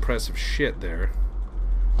pretty impressive shit there.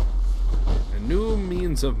 A new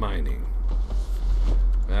means of mining.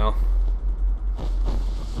 Well,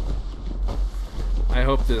 I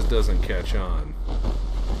hope this doesn't catch on.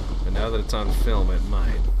 But now that it's on film, it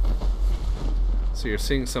might. So you're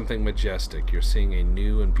seeing something majestic. You're seeing a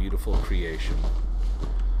new and beautiful creation.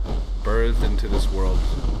 Birthed into this world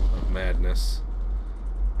of madness.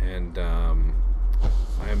 And,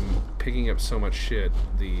 I'm picking up so much shit,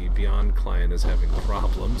 the Beyond client is having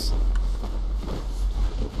problems.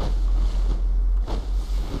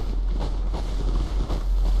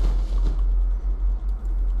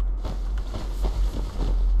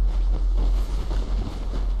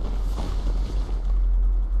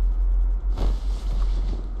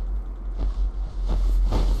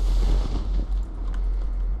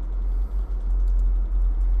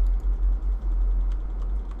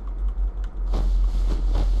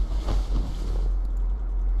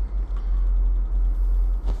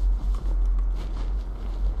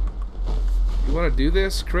 You want to do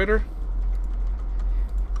this, critter?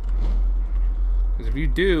 Because if you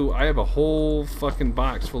do, I have a whole fucking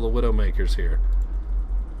box full of Widowmakers here.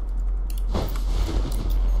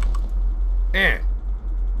 And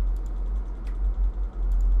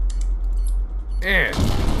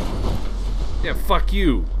yeah, fuck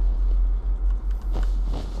you.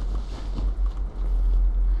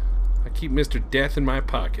 I keep Mr. Death in my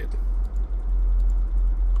pocket.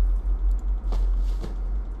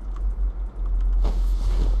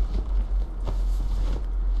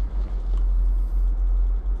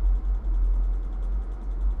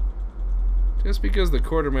 Just because the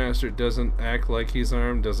quartermaster doesn't act like he's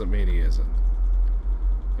armed doesn't mean he isn't.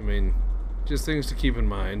 I mean, just things to keep in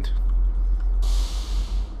mind.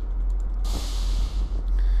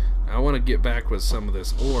 I want to get back with some of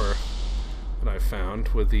this ore that I found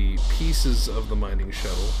with the pieces of the mining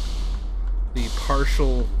shuttle. The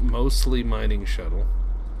partial, mostly mining shuttle.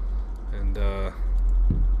 And,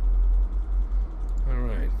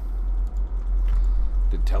 alright.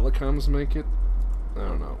 Did telecoms make it? I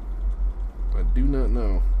don't know. I do not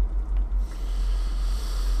know.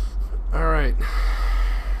 Alright.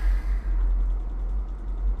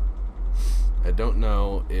 I don't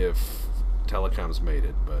know if telecoms made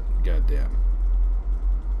it, but goddamn.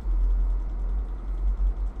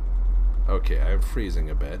 Okay, I'm freezing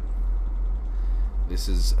a bit. This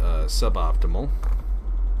is suboptimal.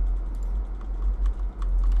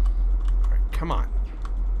 Alright, come on.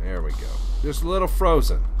 There we go. Just a little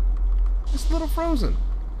frozen. Just a little frozen.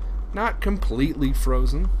 Not completely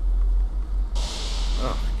frozen.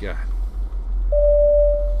 Oh, God.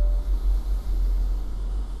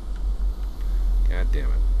 God damn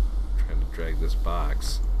it. I'm trying to drag this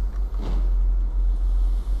box.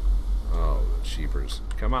 Oh, the cheapers.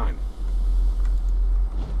 Come on.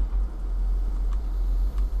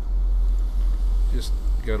 Just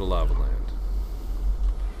go to Lavaland.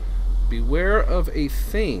 Beware of a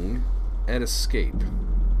thing at escape.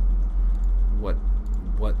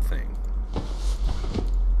 What thing?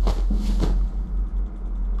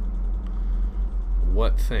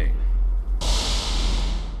 What thing?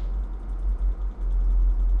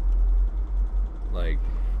 Like,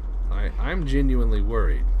 I'm genuinely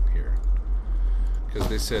worried here. Because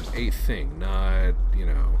they said a thing, not, you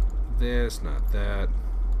know, this, not that.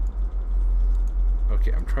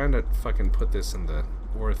 Okay, I'm trying to fucking put this in the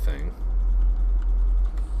ore thing.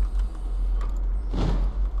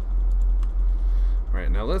 Alright,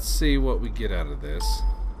 now let's see what we get out of this.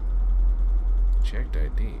 Checked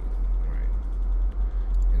ID. Alright.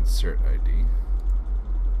 Insert ID.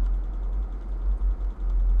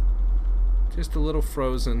 Just a little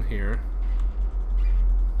frozen here.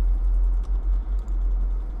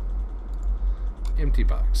 Empty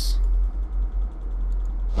box.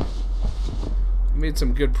 I made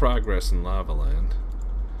some good progress in Lavaland.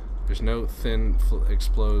 There's no thin,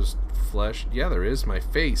 exposed flesh. Yeah, there is. My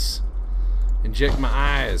face. Inject my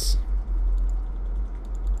eyes.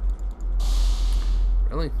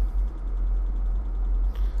 Really?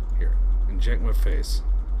 Here. Inject my face.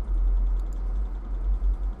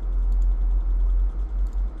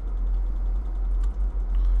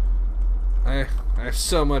 I have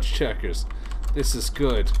so much checkers. This is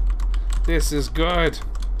good. This is good.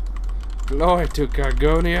 Glory to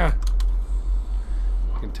Cargonia.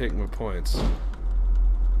 You can take my points.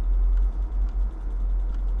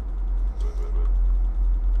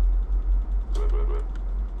 Oh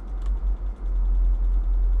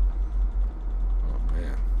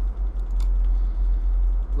man.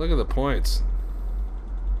 Look at the points.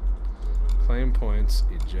 Claim points,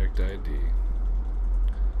 eject ID.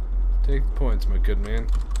 Take the points, my good man.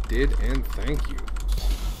 Did and thank you.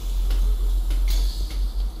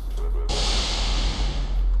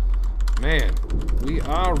 Man, we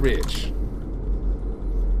are rich.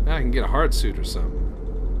 Now I can get a heart suit or something.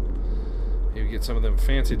 Maybe get some of them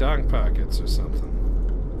fancy dog pockets or something.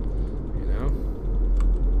 You know?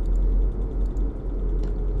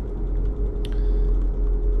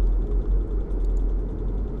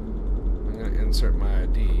 I'm gonna insert my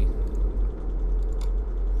ID.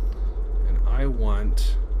 I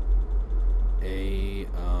want a,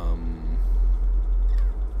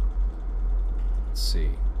 let's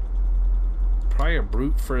see, probably a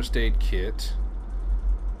brute first aid kit,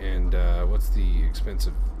 and, what's the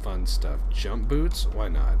expensive fun stuff? Jump boots? Why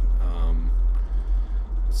not?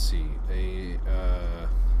 Let's see, a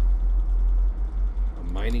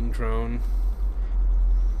mining drone,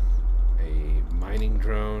 a mining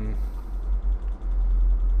drone,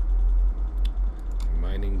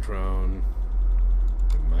 mining drone,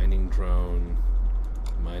 mining drone,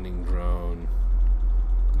 mining drone,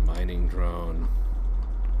 mining drone.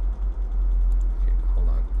 Okay, hold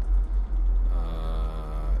on.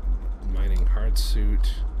 Mining hard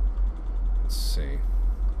suit. Let's see.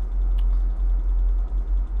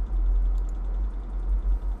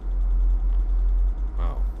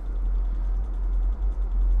 Wow.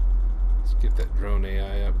 Let's get that drone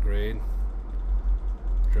AI upgrade.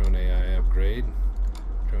 Drone AI upgrade.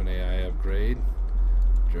 Drone AI upgrade.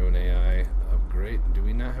 Drone AI upgrade. Do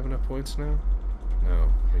we not have enough points now? No,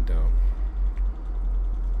 we don't.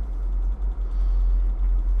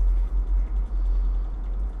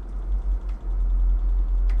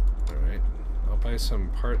 Alright. I'll buy some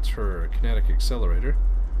parts for a kinetic accelerator.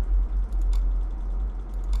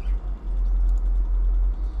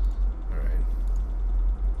 Alright.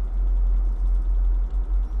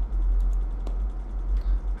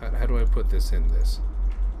 How do I put this in this?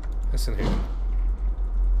 Listen here.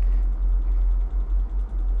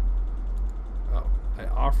 Oh, I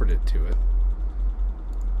offered it to it.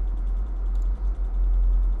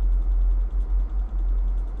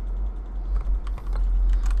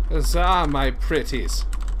 Huzzah, my pretties.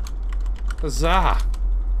 Huzzah.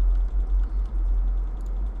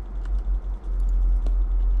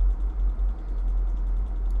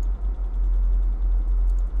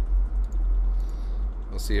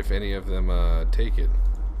 We'll see if any of them take it.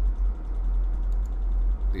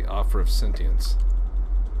 The offer of sentience.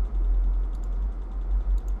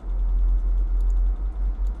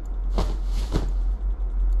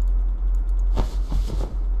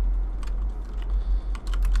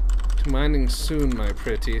 To mining soon, my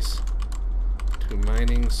pretties. To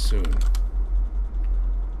mining soon.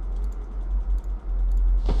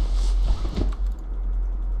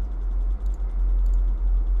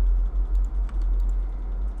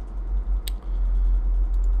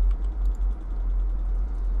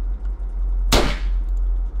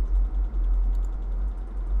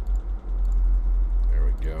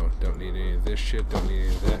 Don't need any of this shit, don't need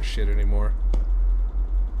any of that shit anymore.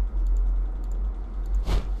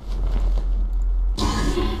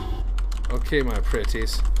 Okay, my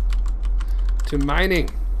pretties. To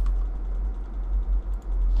mining!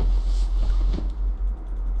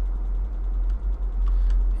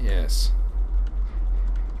 Yes.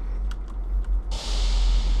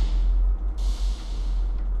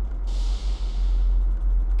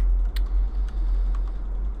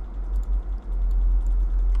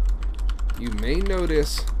 You may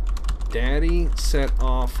notice Daddy set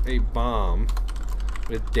off a bomb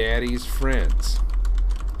with Daddy's friends.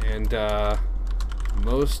 And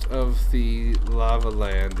most of the lava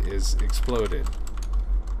land is exploded.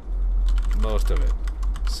 Most of it.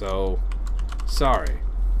 So, sorry.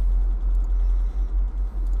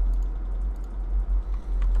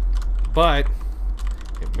 But,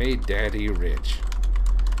 It made Daddy rich,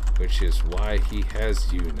 which is why he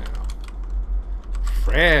has you now.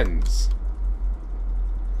 Friends!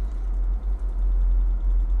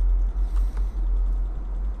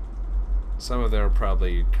 Some of them are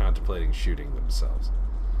probably contemplating shooting themselves.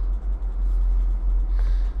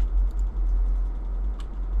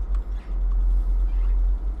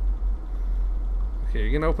 Okay,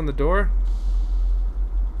 you gonna open the door?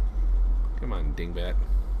 Come on, dingbat.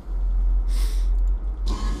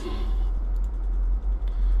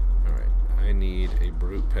 Alright, I need a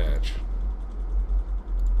brute patch.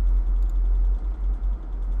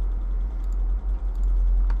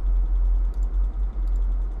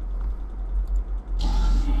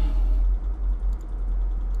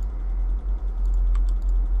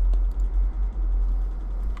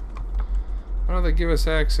 Why don't they give us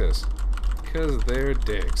access? Because they're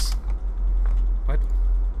dicks. What?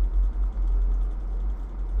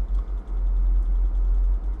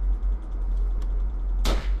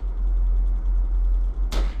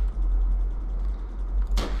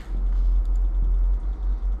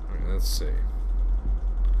 Alright, let's see.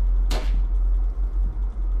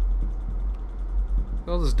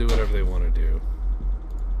 They'll just do whatever they want to do.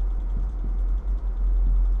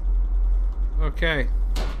 Okay.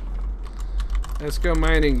 Let's go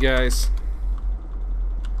mining, guys.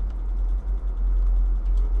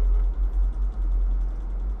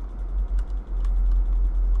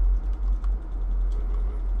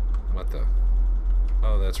 What the?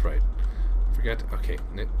 Oh, that's right. Forgot to... Okay,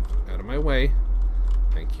 out of my way.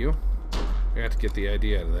 Thank you. Forgot to get the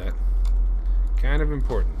ID out of that. Kind of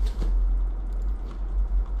important.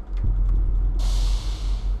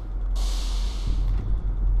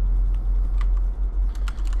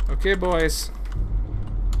 Okay, boys.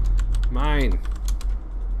 Mine.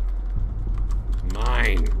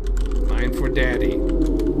 Mine. Mine for Daddy.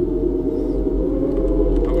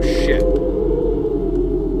 Oh, shit.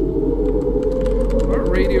 What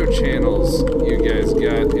radio channels you guys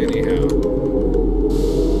got, anyhow?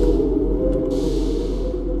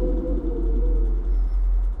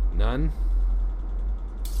 None?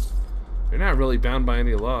 They're not really bound by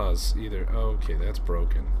any laws, either. Oh, okay, that's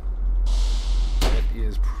broken. That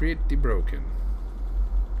is pretty broken.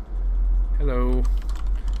 Hello.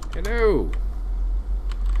 Hello.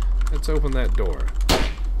 Let's open that door.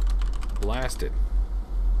 Blast it.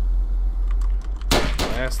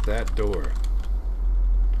 Blast that door.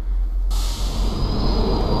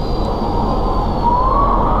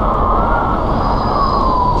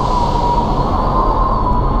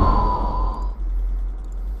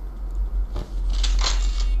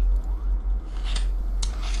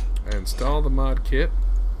 Install the mod kit.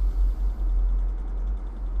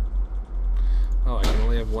 Oh, I can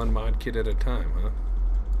only have one mod kit at a time, huh?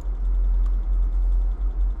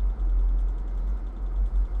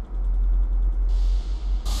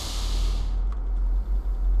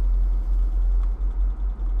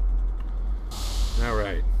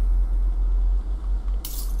 Alright.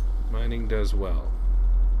 Mining does well.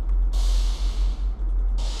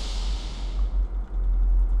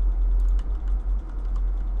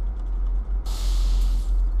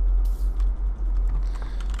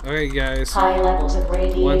 Okay, guys. High levels of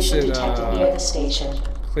radiation Once it detected near the station.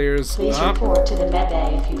 clears Please up, report to the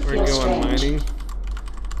medbay if you we're feel going strange. mining.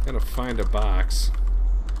 Gotta find a box,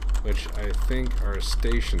 which I think are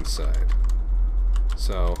station side.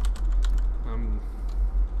 So I'm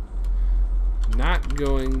not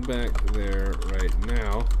going back there right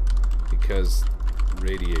now because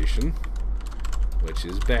radiation, which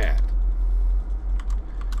is bad.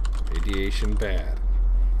 Radiation bad.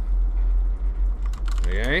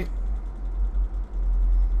 Okay?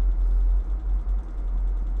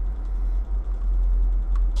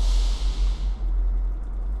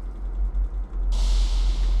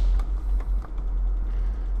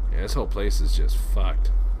 Yeah, this whole place is just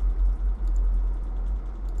fucked.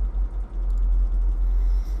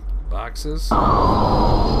 Boxes? There's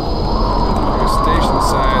station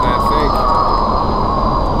side, I think.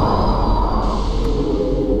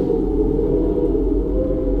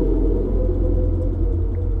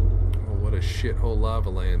 Shithole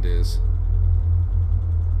LAVALAND is.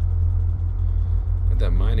 Where'd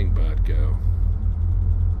that mining bot go?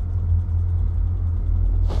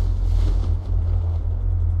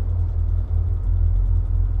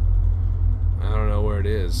 I don't know where it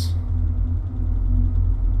is.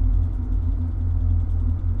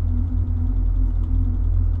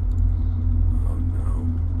 Oh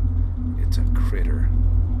no. It's a critter.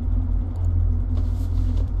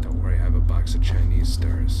 Don't worry, I have a box of Chinese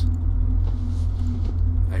stars.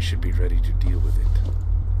 I should be ready to deal with it.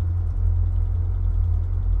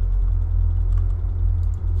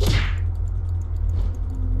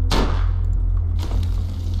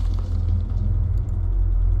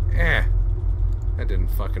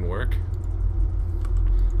 fucking work.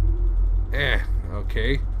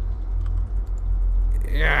 Okay.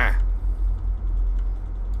 Yeah.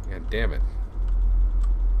 God damn it.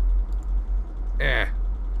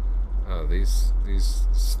 Oh, these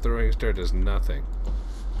throwing star does nothing.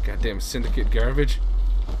 Goddamn syndicate garbage.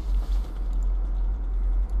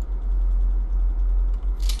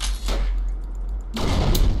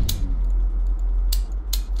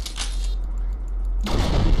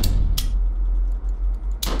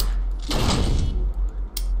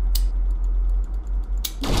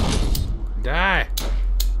 Die!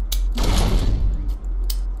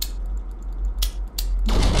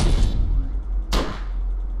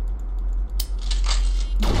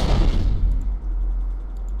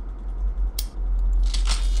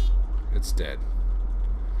 It's dead.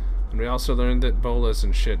 And we also learned that bolas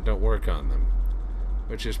and shit don't work on them.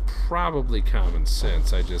 Which is probably common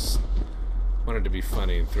sense. I just wanted to be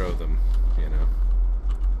funny and throw them, you know.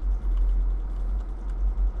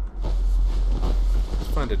 It's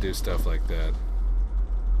fun to do stuff like that.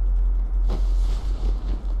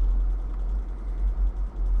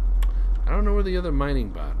 I don't know where the other mining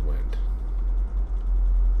bot went.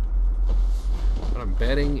 But I'm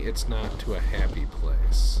betting it's not to a happy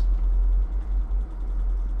place.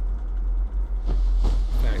 In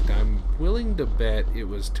fact, I'm willing to bet it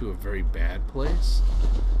was to a very bad place.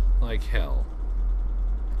 Like hell.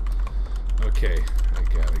 Okay, I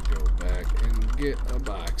gotta go back and get a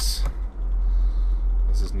box.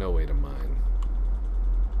 This is no way to mine.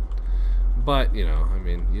 But, you know, I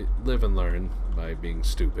mean, you live and learn by being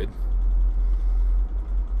stupid.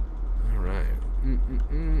 Alright.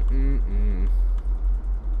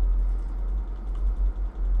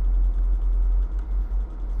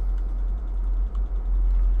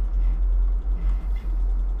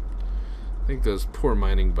 I think those poor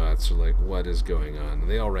mining bots are like, what is going on?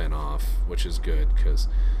 They all ran off, which is good, because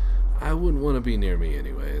I wouldn't want to be near me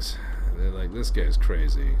anyways. They're like, this guy's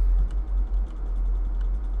crazy.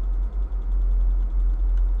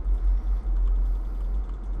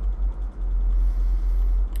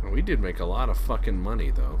 We did make a lot of fucking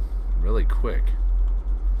money, though. Really quick.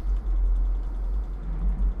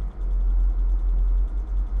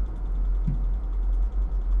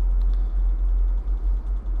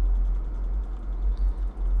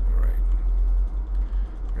 Alright.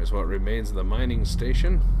 Here's what remains of the mining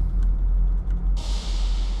station.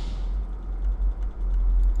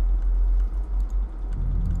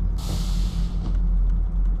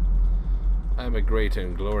 I'm a great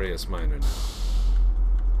and glorious miner now.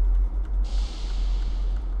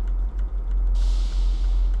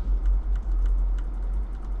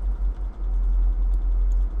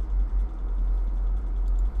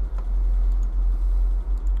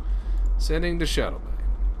 Sending to shuttle bay.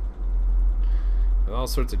 With all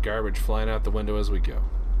sorts of garbage flying out the window as we go.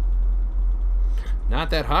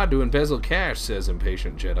 Not that hard to embezzle cash, says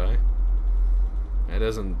impatient Jedi.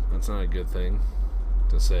 That's not a good thing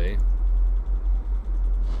to say.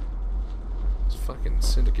 It's a fucking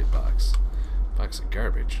syndicate box. Box of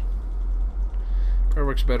garbage. Probably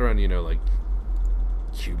works better on, you know, like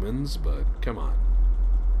humans, but come on.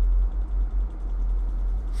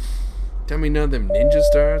 Tell me none of them ninja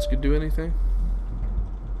stars could do anything?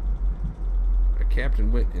 Our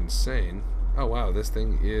captain went insane. Oh wow, this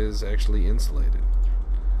thing is actually insulated.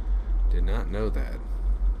 Did not know that.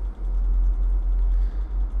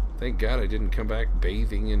 Thank God I didn't come back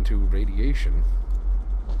bathing into radiation.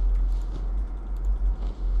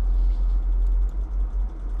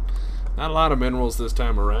 Not a lot of minerals this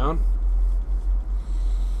time around.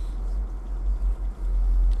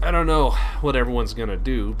 I don't know what everyone's gonna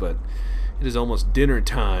do, but it is almost dinner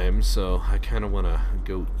time, so I kind of want to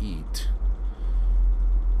go eat.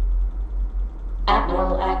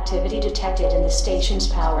 Abnormal activity detected in the station's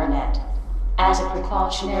power net. As a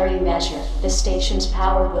precautionary measure, the station's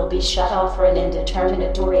power will be shut off for an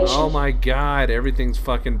indeterminate duration. Oh my God, everything's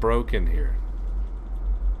fucking broken here.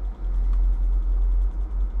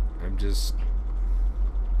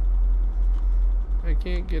 I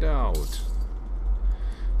can't get out.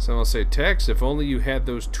 Someone will say, Tex, if only you had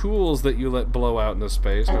those tools that you let blow out into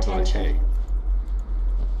space. And I'm like, hey,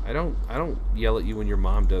 I don't yell at you when your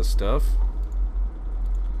mom does stuff.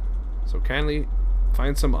 So kindly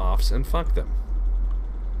find some offs and fuck them.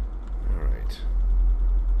 Alright.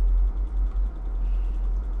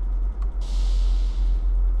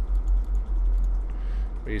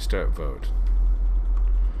 Restart vote.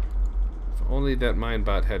 If only that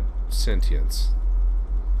minebot had sentience.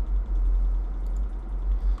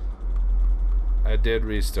 I did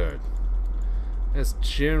restart. That's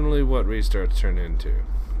generally what restarts turn into.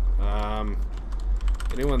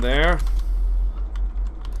 Anyone there?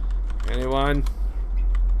 Anyone?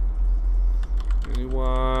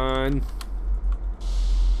 Anyone?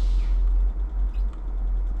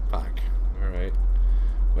 Fuck. Alright.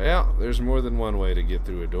 Well, there's more than one way to get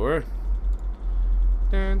through a door.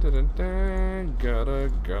 Dun, dun, dun, dun. Got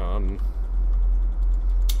a gun.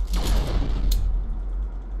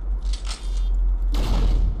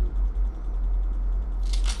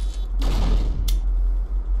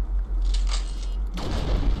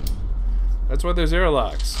 That's why there's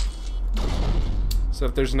airlocks. So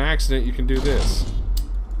if there's an accident, you can do this.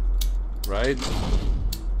 Right?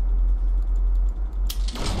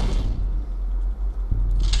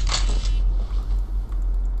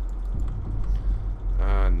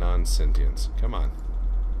 Ah, non-sentience. Come on.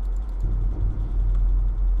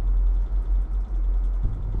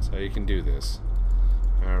 That's how you can do this.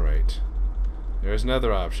 Alright. There's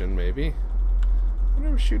another option, maybe. I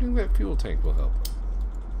wonder if shooting that fuel tank will help.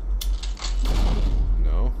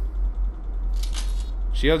 No.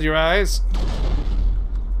 Shield your eyes.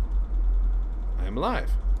 I am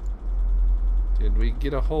alive. Did we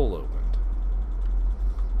get a hole opened?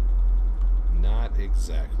 Not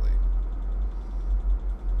exactly.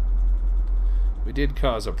 We did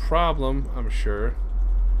cause a problem, I'm sure.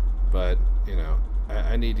 But, you know,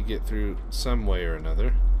 I need to get through some way or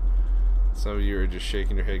another. Some of you are just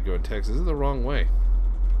shaking your head going, Tex, this is the wrong way.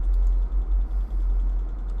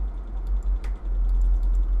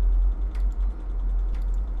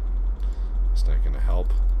 It's not going to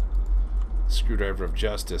help. Screwdriver of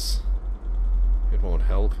justice. It won't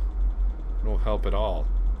help. It won't help at all.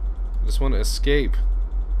 I just want to escape.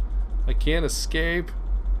 I can't escape.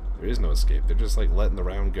 There is no escape. They're just like letting the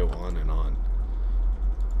round go on and on.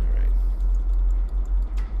 Alright.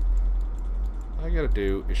 All I gotta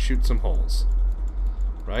do is shoot some holes.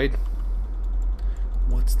 Right?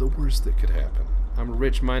 What's the worst that could happen? I'm a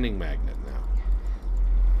rich mining magnate now.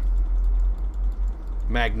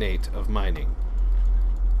 Magnate of mining.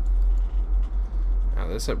 Now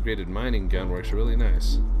this upgraded mining gun works really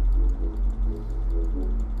nice.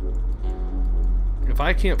 If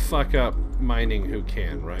I can't fuck up mining, who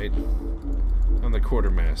can, right? I'm the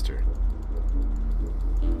quartermaster.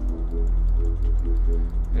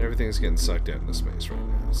 And everything's getting sucked out into space right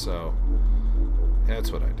now, so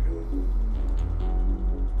that's what I do.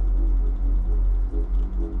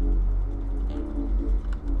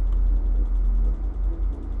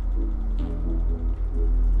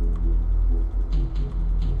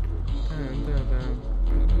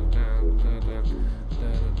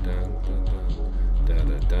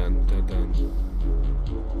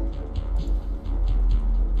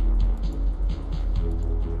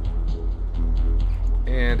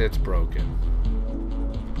 And it's broken.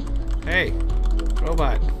 Hey,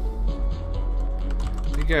 robot.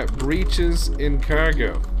 We got breaches in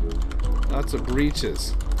cargo. Lots of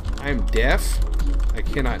breaches. I'm deaf. I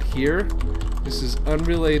cannot hear. This is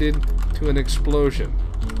unrelated to an explosion.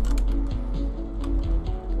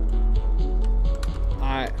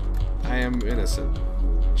 I am innocent.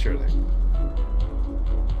 Surely.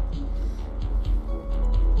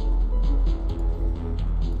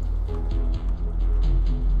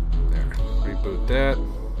 There. Reboot that.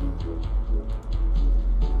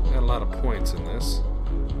 Got a lot of points in this.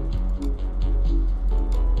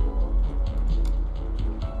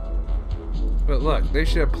 But look, they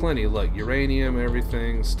should have plenty. Look, uranium,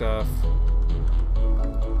 everything, stuff.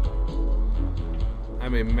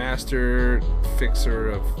 I'm a master fixer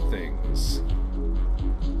of things.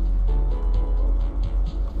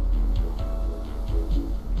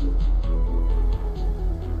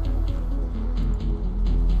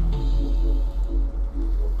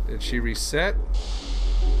 Did she reset?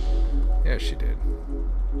 Yeah, she did.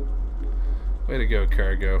 Way to go,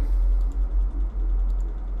 cargo.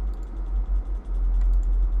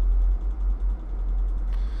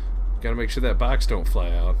 Gotta make sure that box don't fly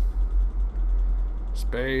out.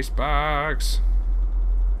 Space box.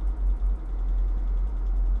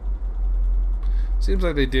 Seems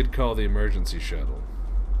like they did call the emergency shuttle.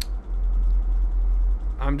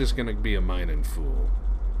 I'm just gonna be a mining fool.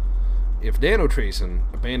 If Nanotracing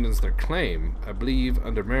abandons their claim, I believe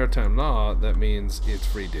under maritime law that means it's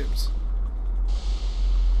free dibs.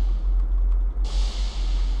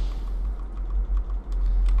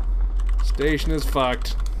 Station is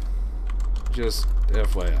fucked. Just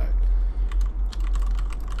FYI.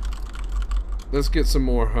 Let's get some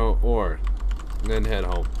more ore and then head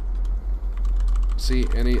home. See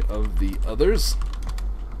any of the others?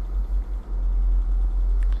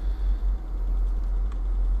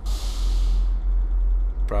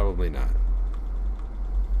 Probably not.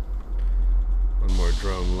 One more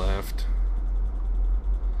drone left.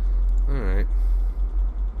 Alright.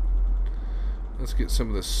 Let's get some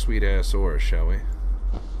of this sweet-ass ore, shall we?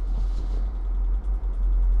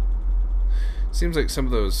 Seems like some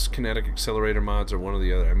of those kinetic accelerator mods are one or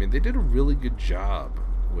the other. I mean, they did a really good job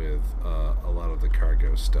with a lot of the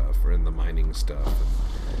cargo stuff, or in the mining stuff,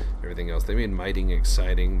 and everything else. They made mining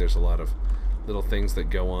exciting. There's a lot of little things that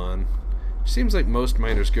go on. It seems like most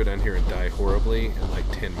miners go down here and die horribly in like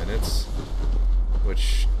 10 minutes,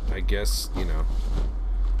 which I guess, you know,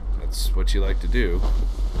 that's what you like to do.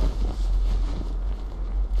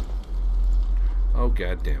 Oh,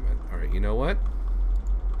 god damn it. Alright, you know what?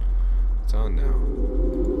 It's on now.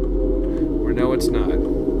 Or no, it's not.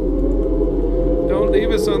 Don't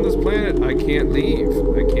leave us on this planet. I can't leave.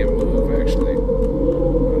 I can't move, actually.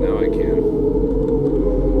 Oh, now I can.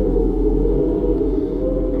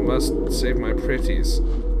 I must save my pretties.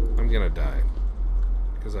 I'm gonna die.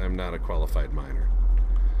 Because I am not a qualified miner.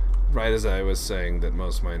 Right as I was saying that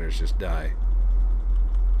most miners just die.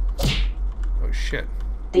 Oh, shit.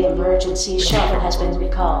 The emergency shuttle has been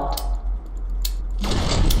recalled.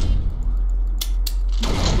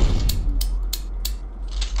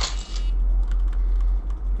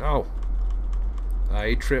 No.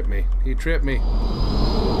 He tripped me. He tripped me. Well,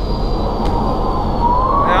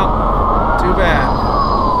 too bad.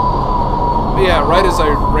 But yeah, right as I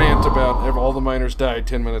rant about all the miners died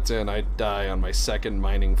 10 minutes in, I die on my second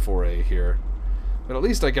mining foray here. But at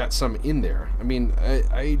least I got some in there. I mean,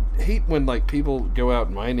 I hate when, like, people go out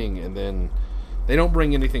mining and then they don't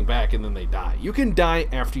bring anything back and then they die. You can die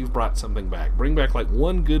after you've brought something back. Bring back, like,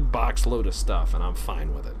 one good box load of stuff and I'm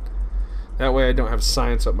fine with it. That way I don't have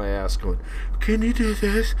science up my ass going, can you do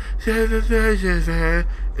this? I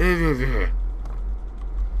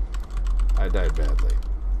died badly.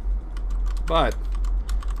 But,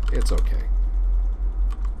 it's okay.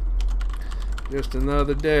 Just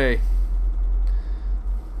another day.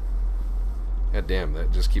 God damn,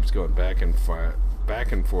 that just keeps going back and forth,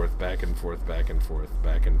 back and forth, back and forth, back and forth,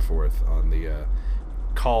 back and forth on the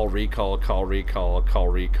call, recall, call, recall, call,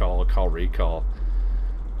 recall, call, recall.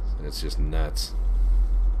 It's just nuts.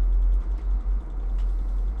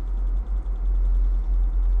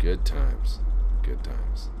 Good times. Good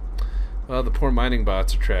times. Well, the poor mining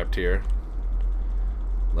bots are trapped here.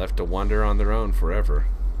 Left to wander on their own forever.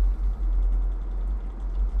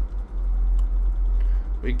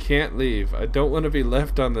 We can't leave. I don't want to be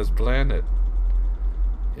left on this planet.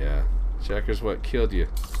 Yeah. Checker's what killed you.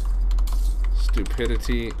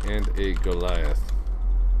 Stupidity and a Goliath.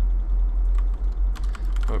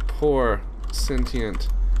 My poor sentient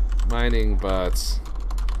mining bots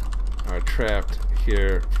are trapped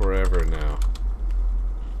here forever now.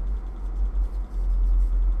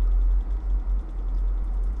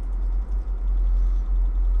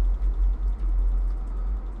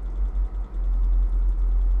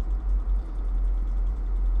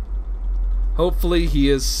 Hopefully he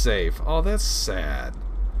is safe. Oh, that's sad.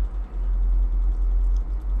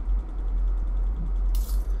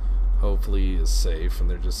 Hopefully he is safe and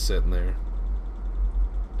they're just sitting there.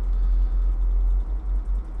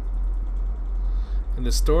 And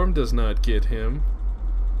the storm does not get him.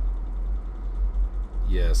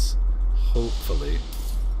 Yes, hopefully.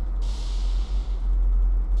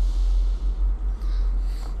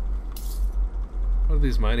 What are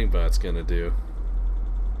these mining bots gonna do?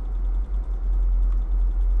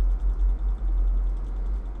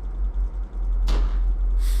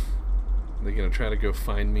 Are they gonna try to go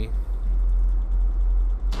find me?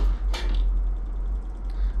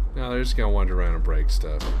 No, they're just gonna wander around and break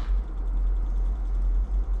stuff.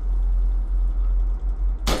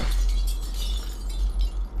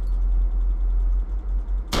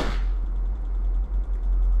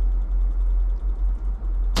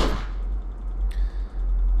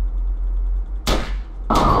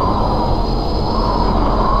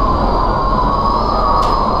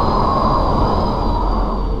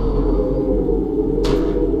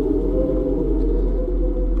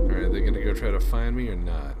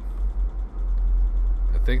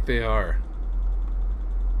 I think they are.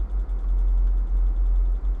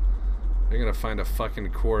 They're gonna find a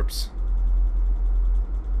fucking corpse.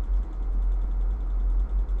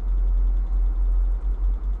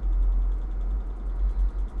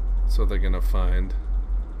 That's what they're gonna find.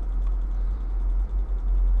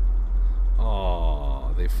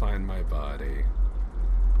 Oh, they find my body.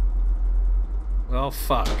 Well,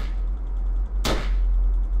 fuck.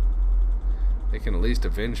 They can at least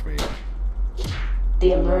avenge me.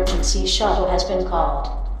 The emergency shuttle has been called.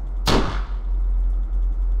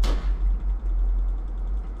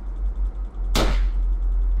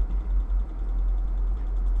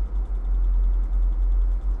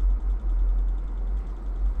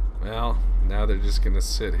 Well, now they're just gonna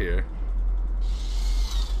sit here.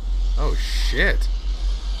 Oh, shit.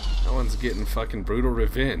 That one's getting fucking brutal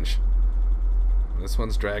revenge. This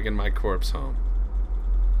one's dragging my corpse home.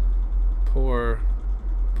 Poor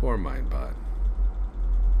Mindbot.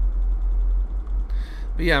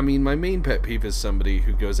 But yeah, I mean, my main pet peeve is somebody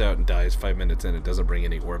who goes out and dies 5 minutes in and doesn't bring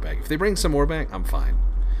any ore back. If they bring some ore back, I'm fine.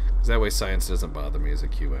 Because that way science doesn't bother me as a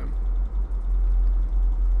QM.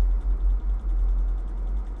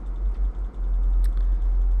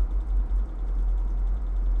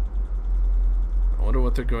 I wonder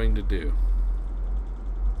what they're going to do.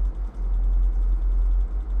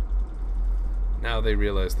 Now they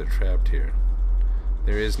realize they're trapped here.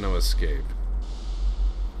 There is no escape.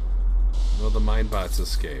 Will the Mindbots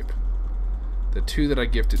escape? The two that I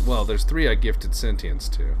gifted... Well, there's 3 I gifted sentience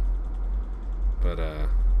to. But,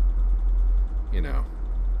 you know.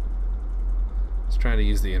 I was trying to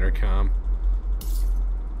use the intercom.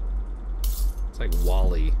 It's like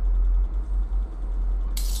Wall-E.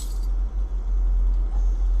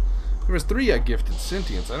 There was 3 I gifted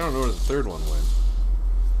sentience. I don't know where the 3rd one went.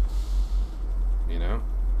 You know?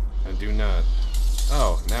 I do not.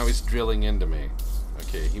 Oh, now he's drilling into me.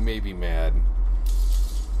 Okay, he may be mad.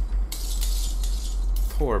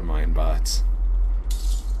 Poor Mindbots.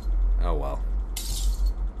 Oh well.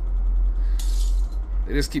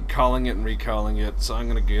 They just keep calling it and recalling it, so I'm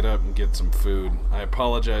gonna get up and get some food. I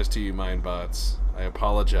apologize to you, Mindbots. I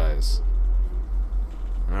apologize.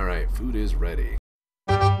 Alright, food is ready.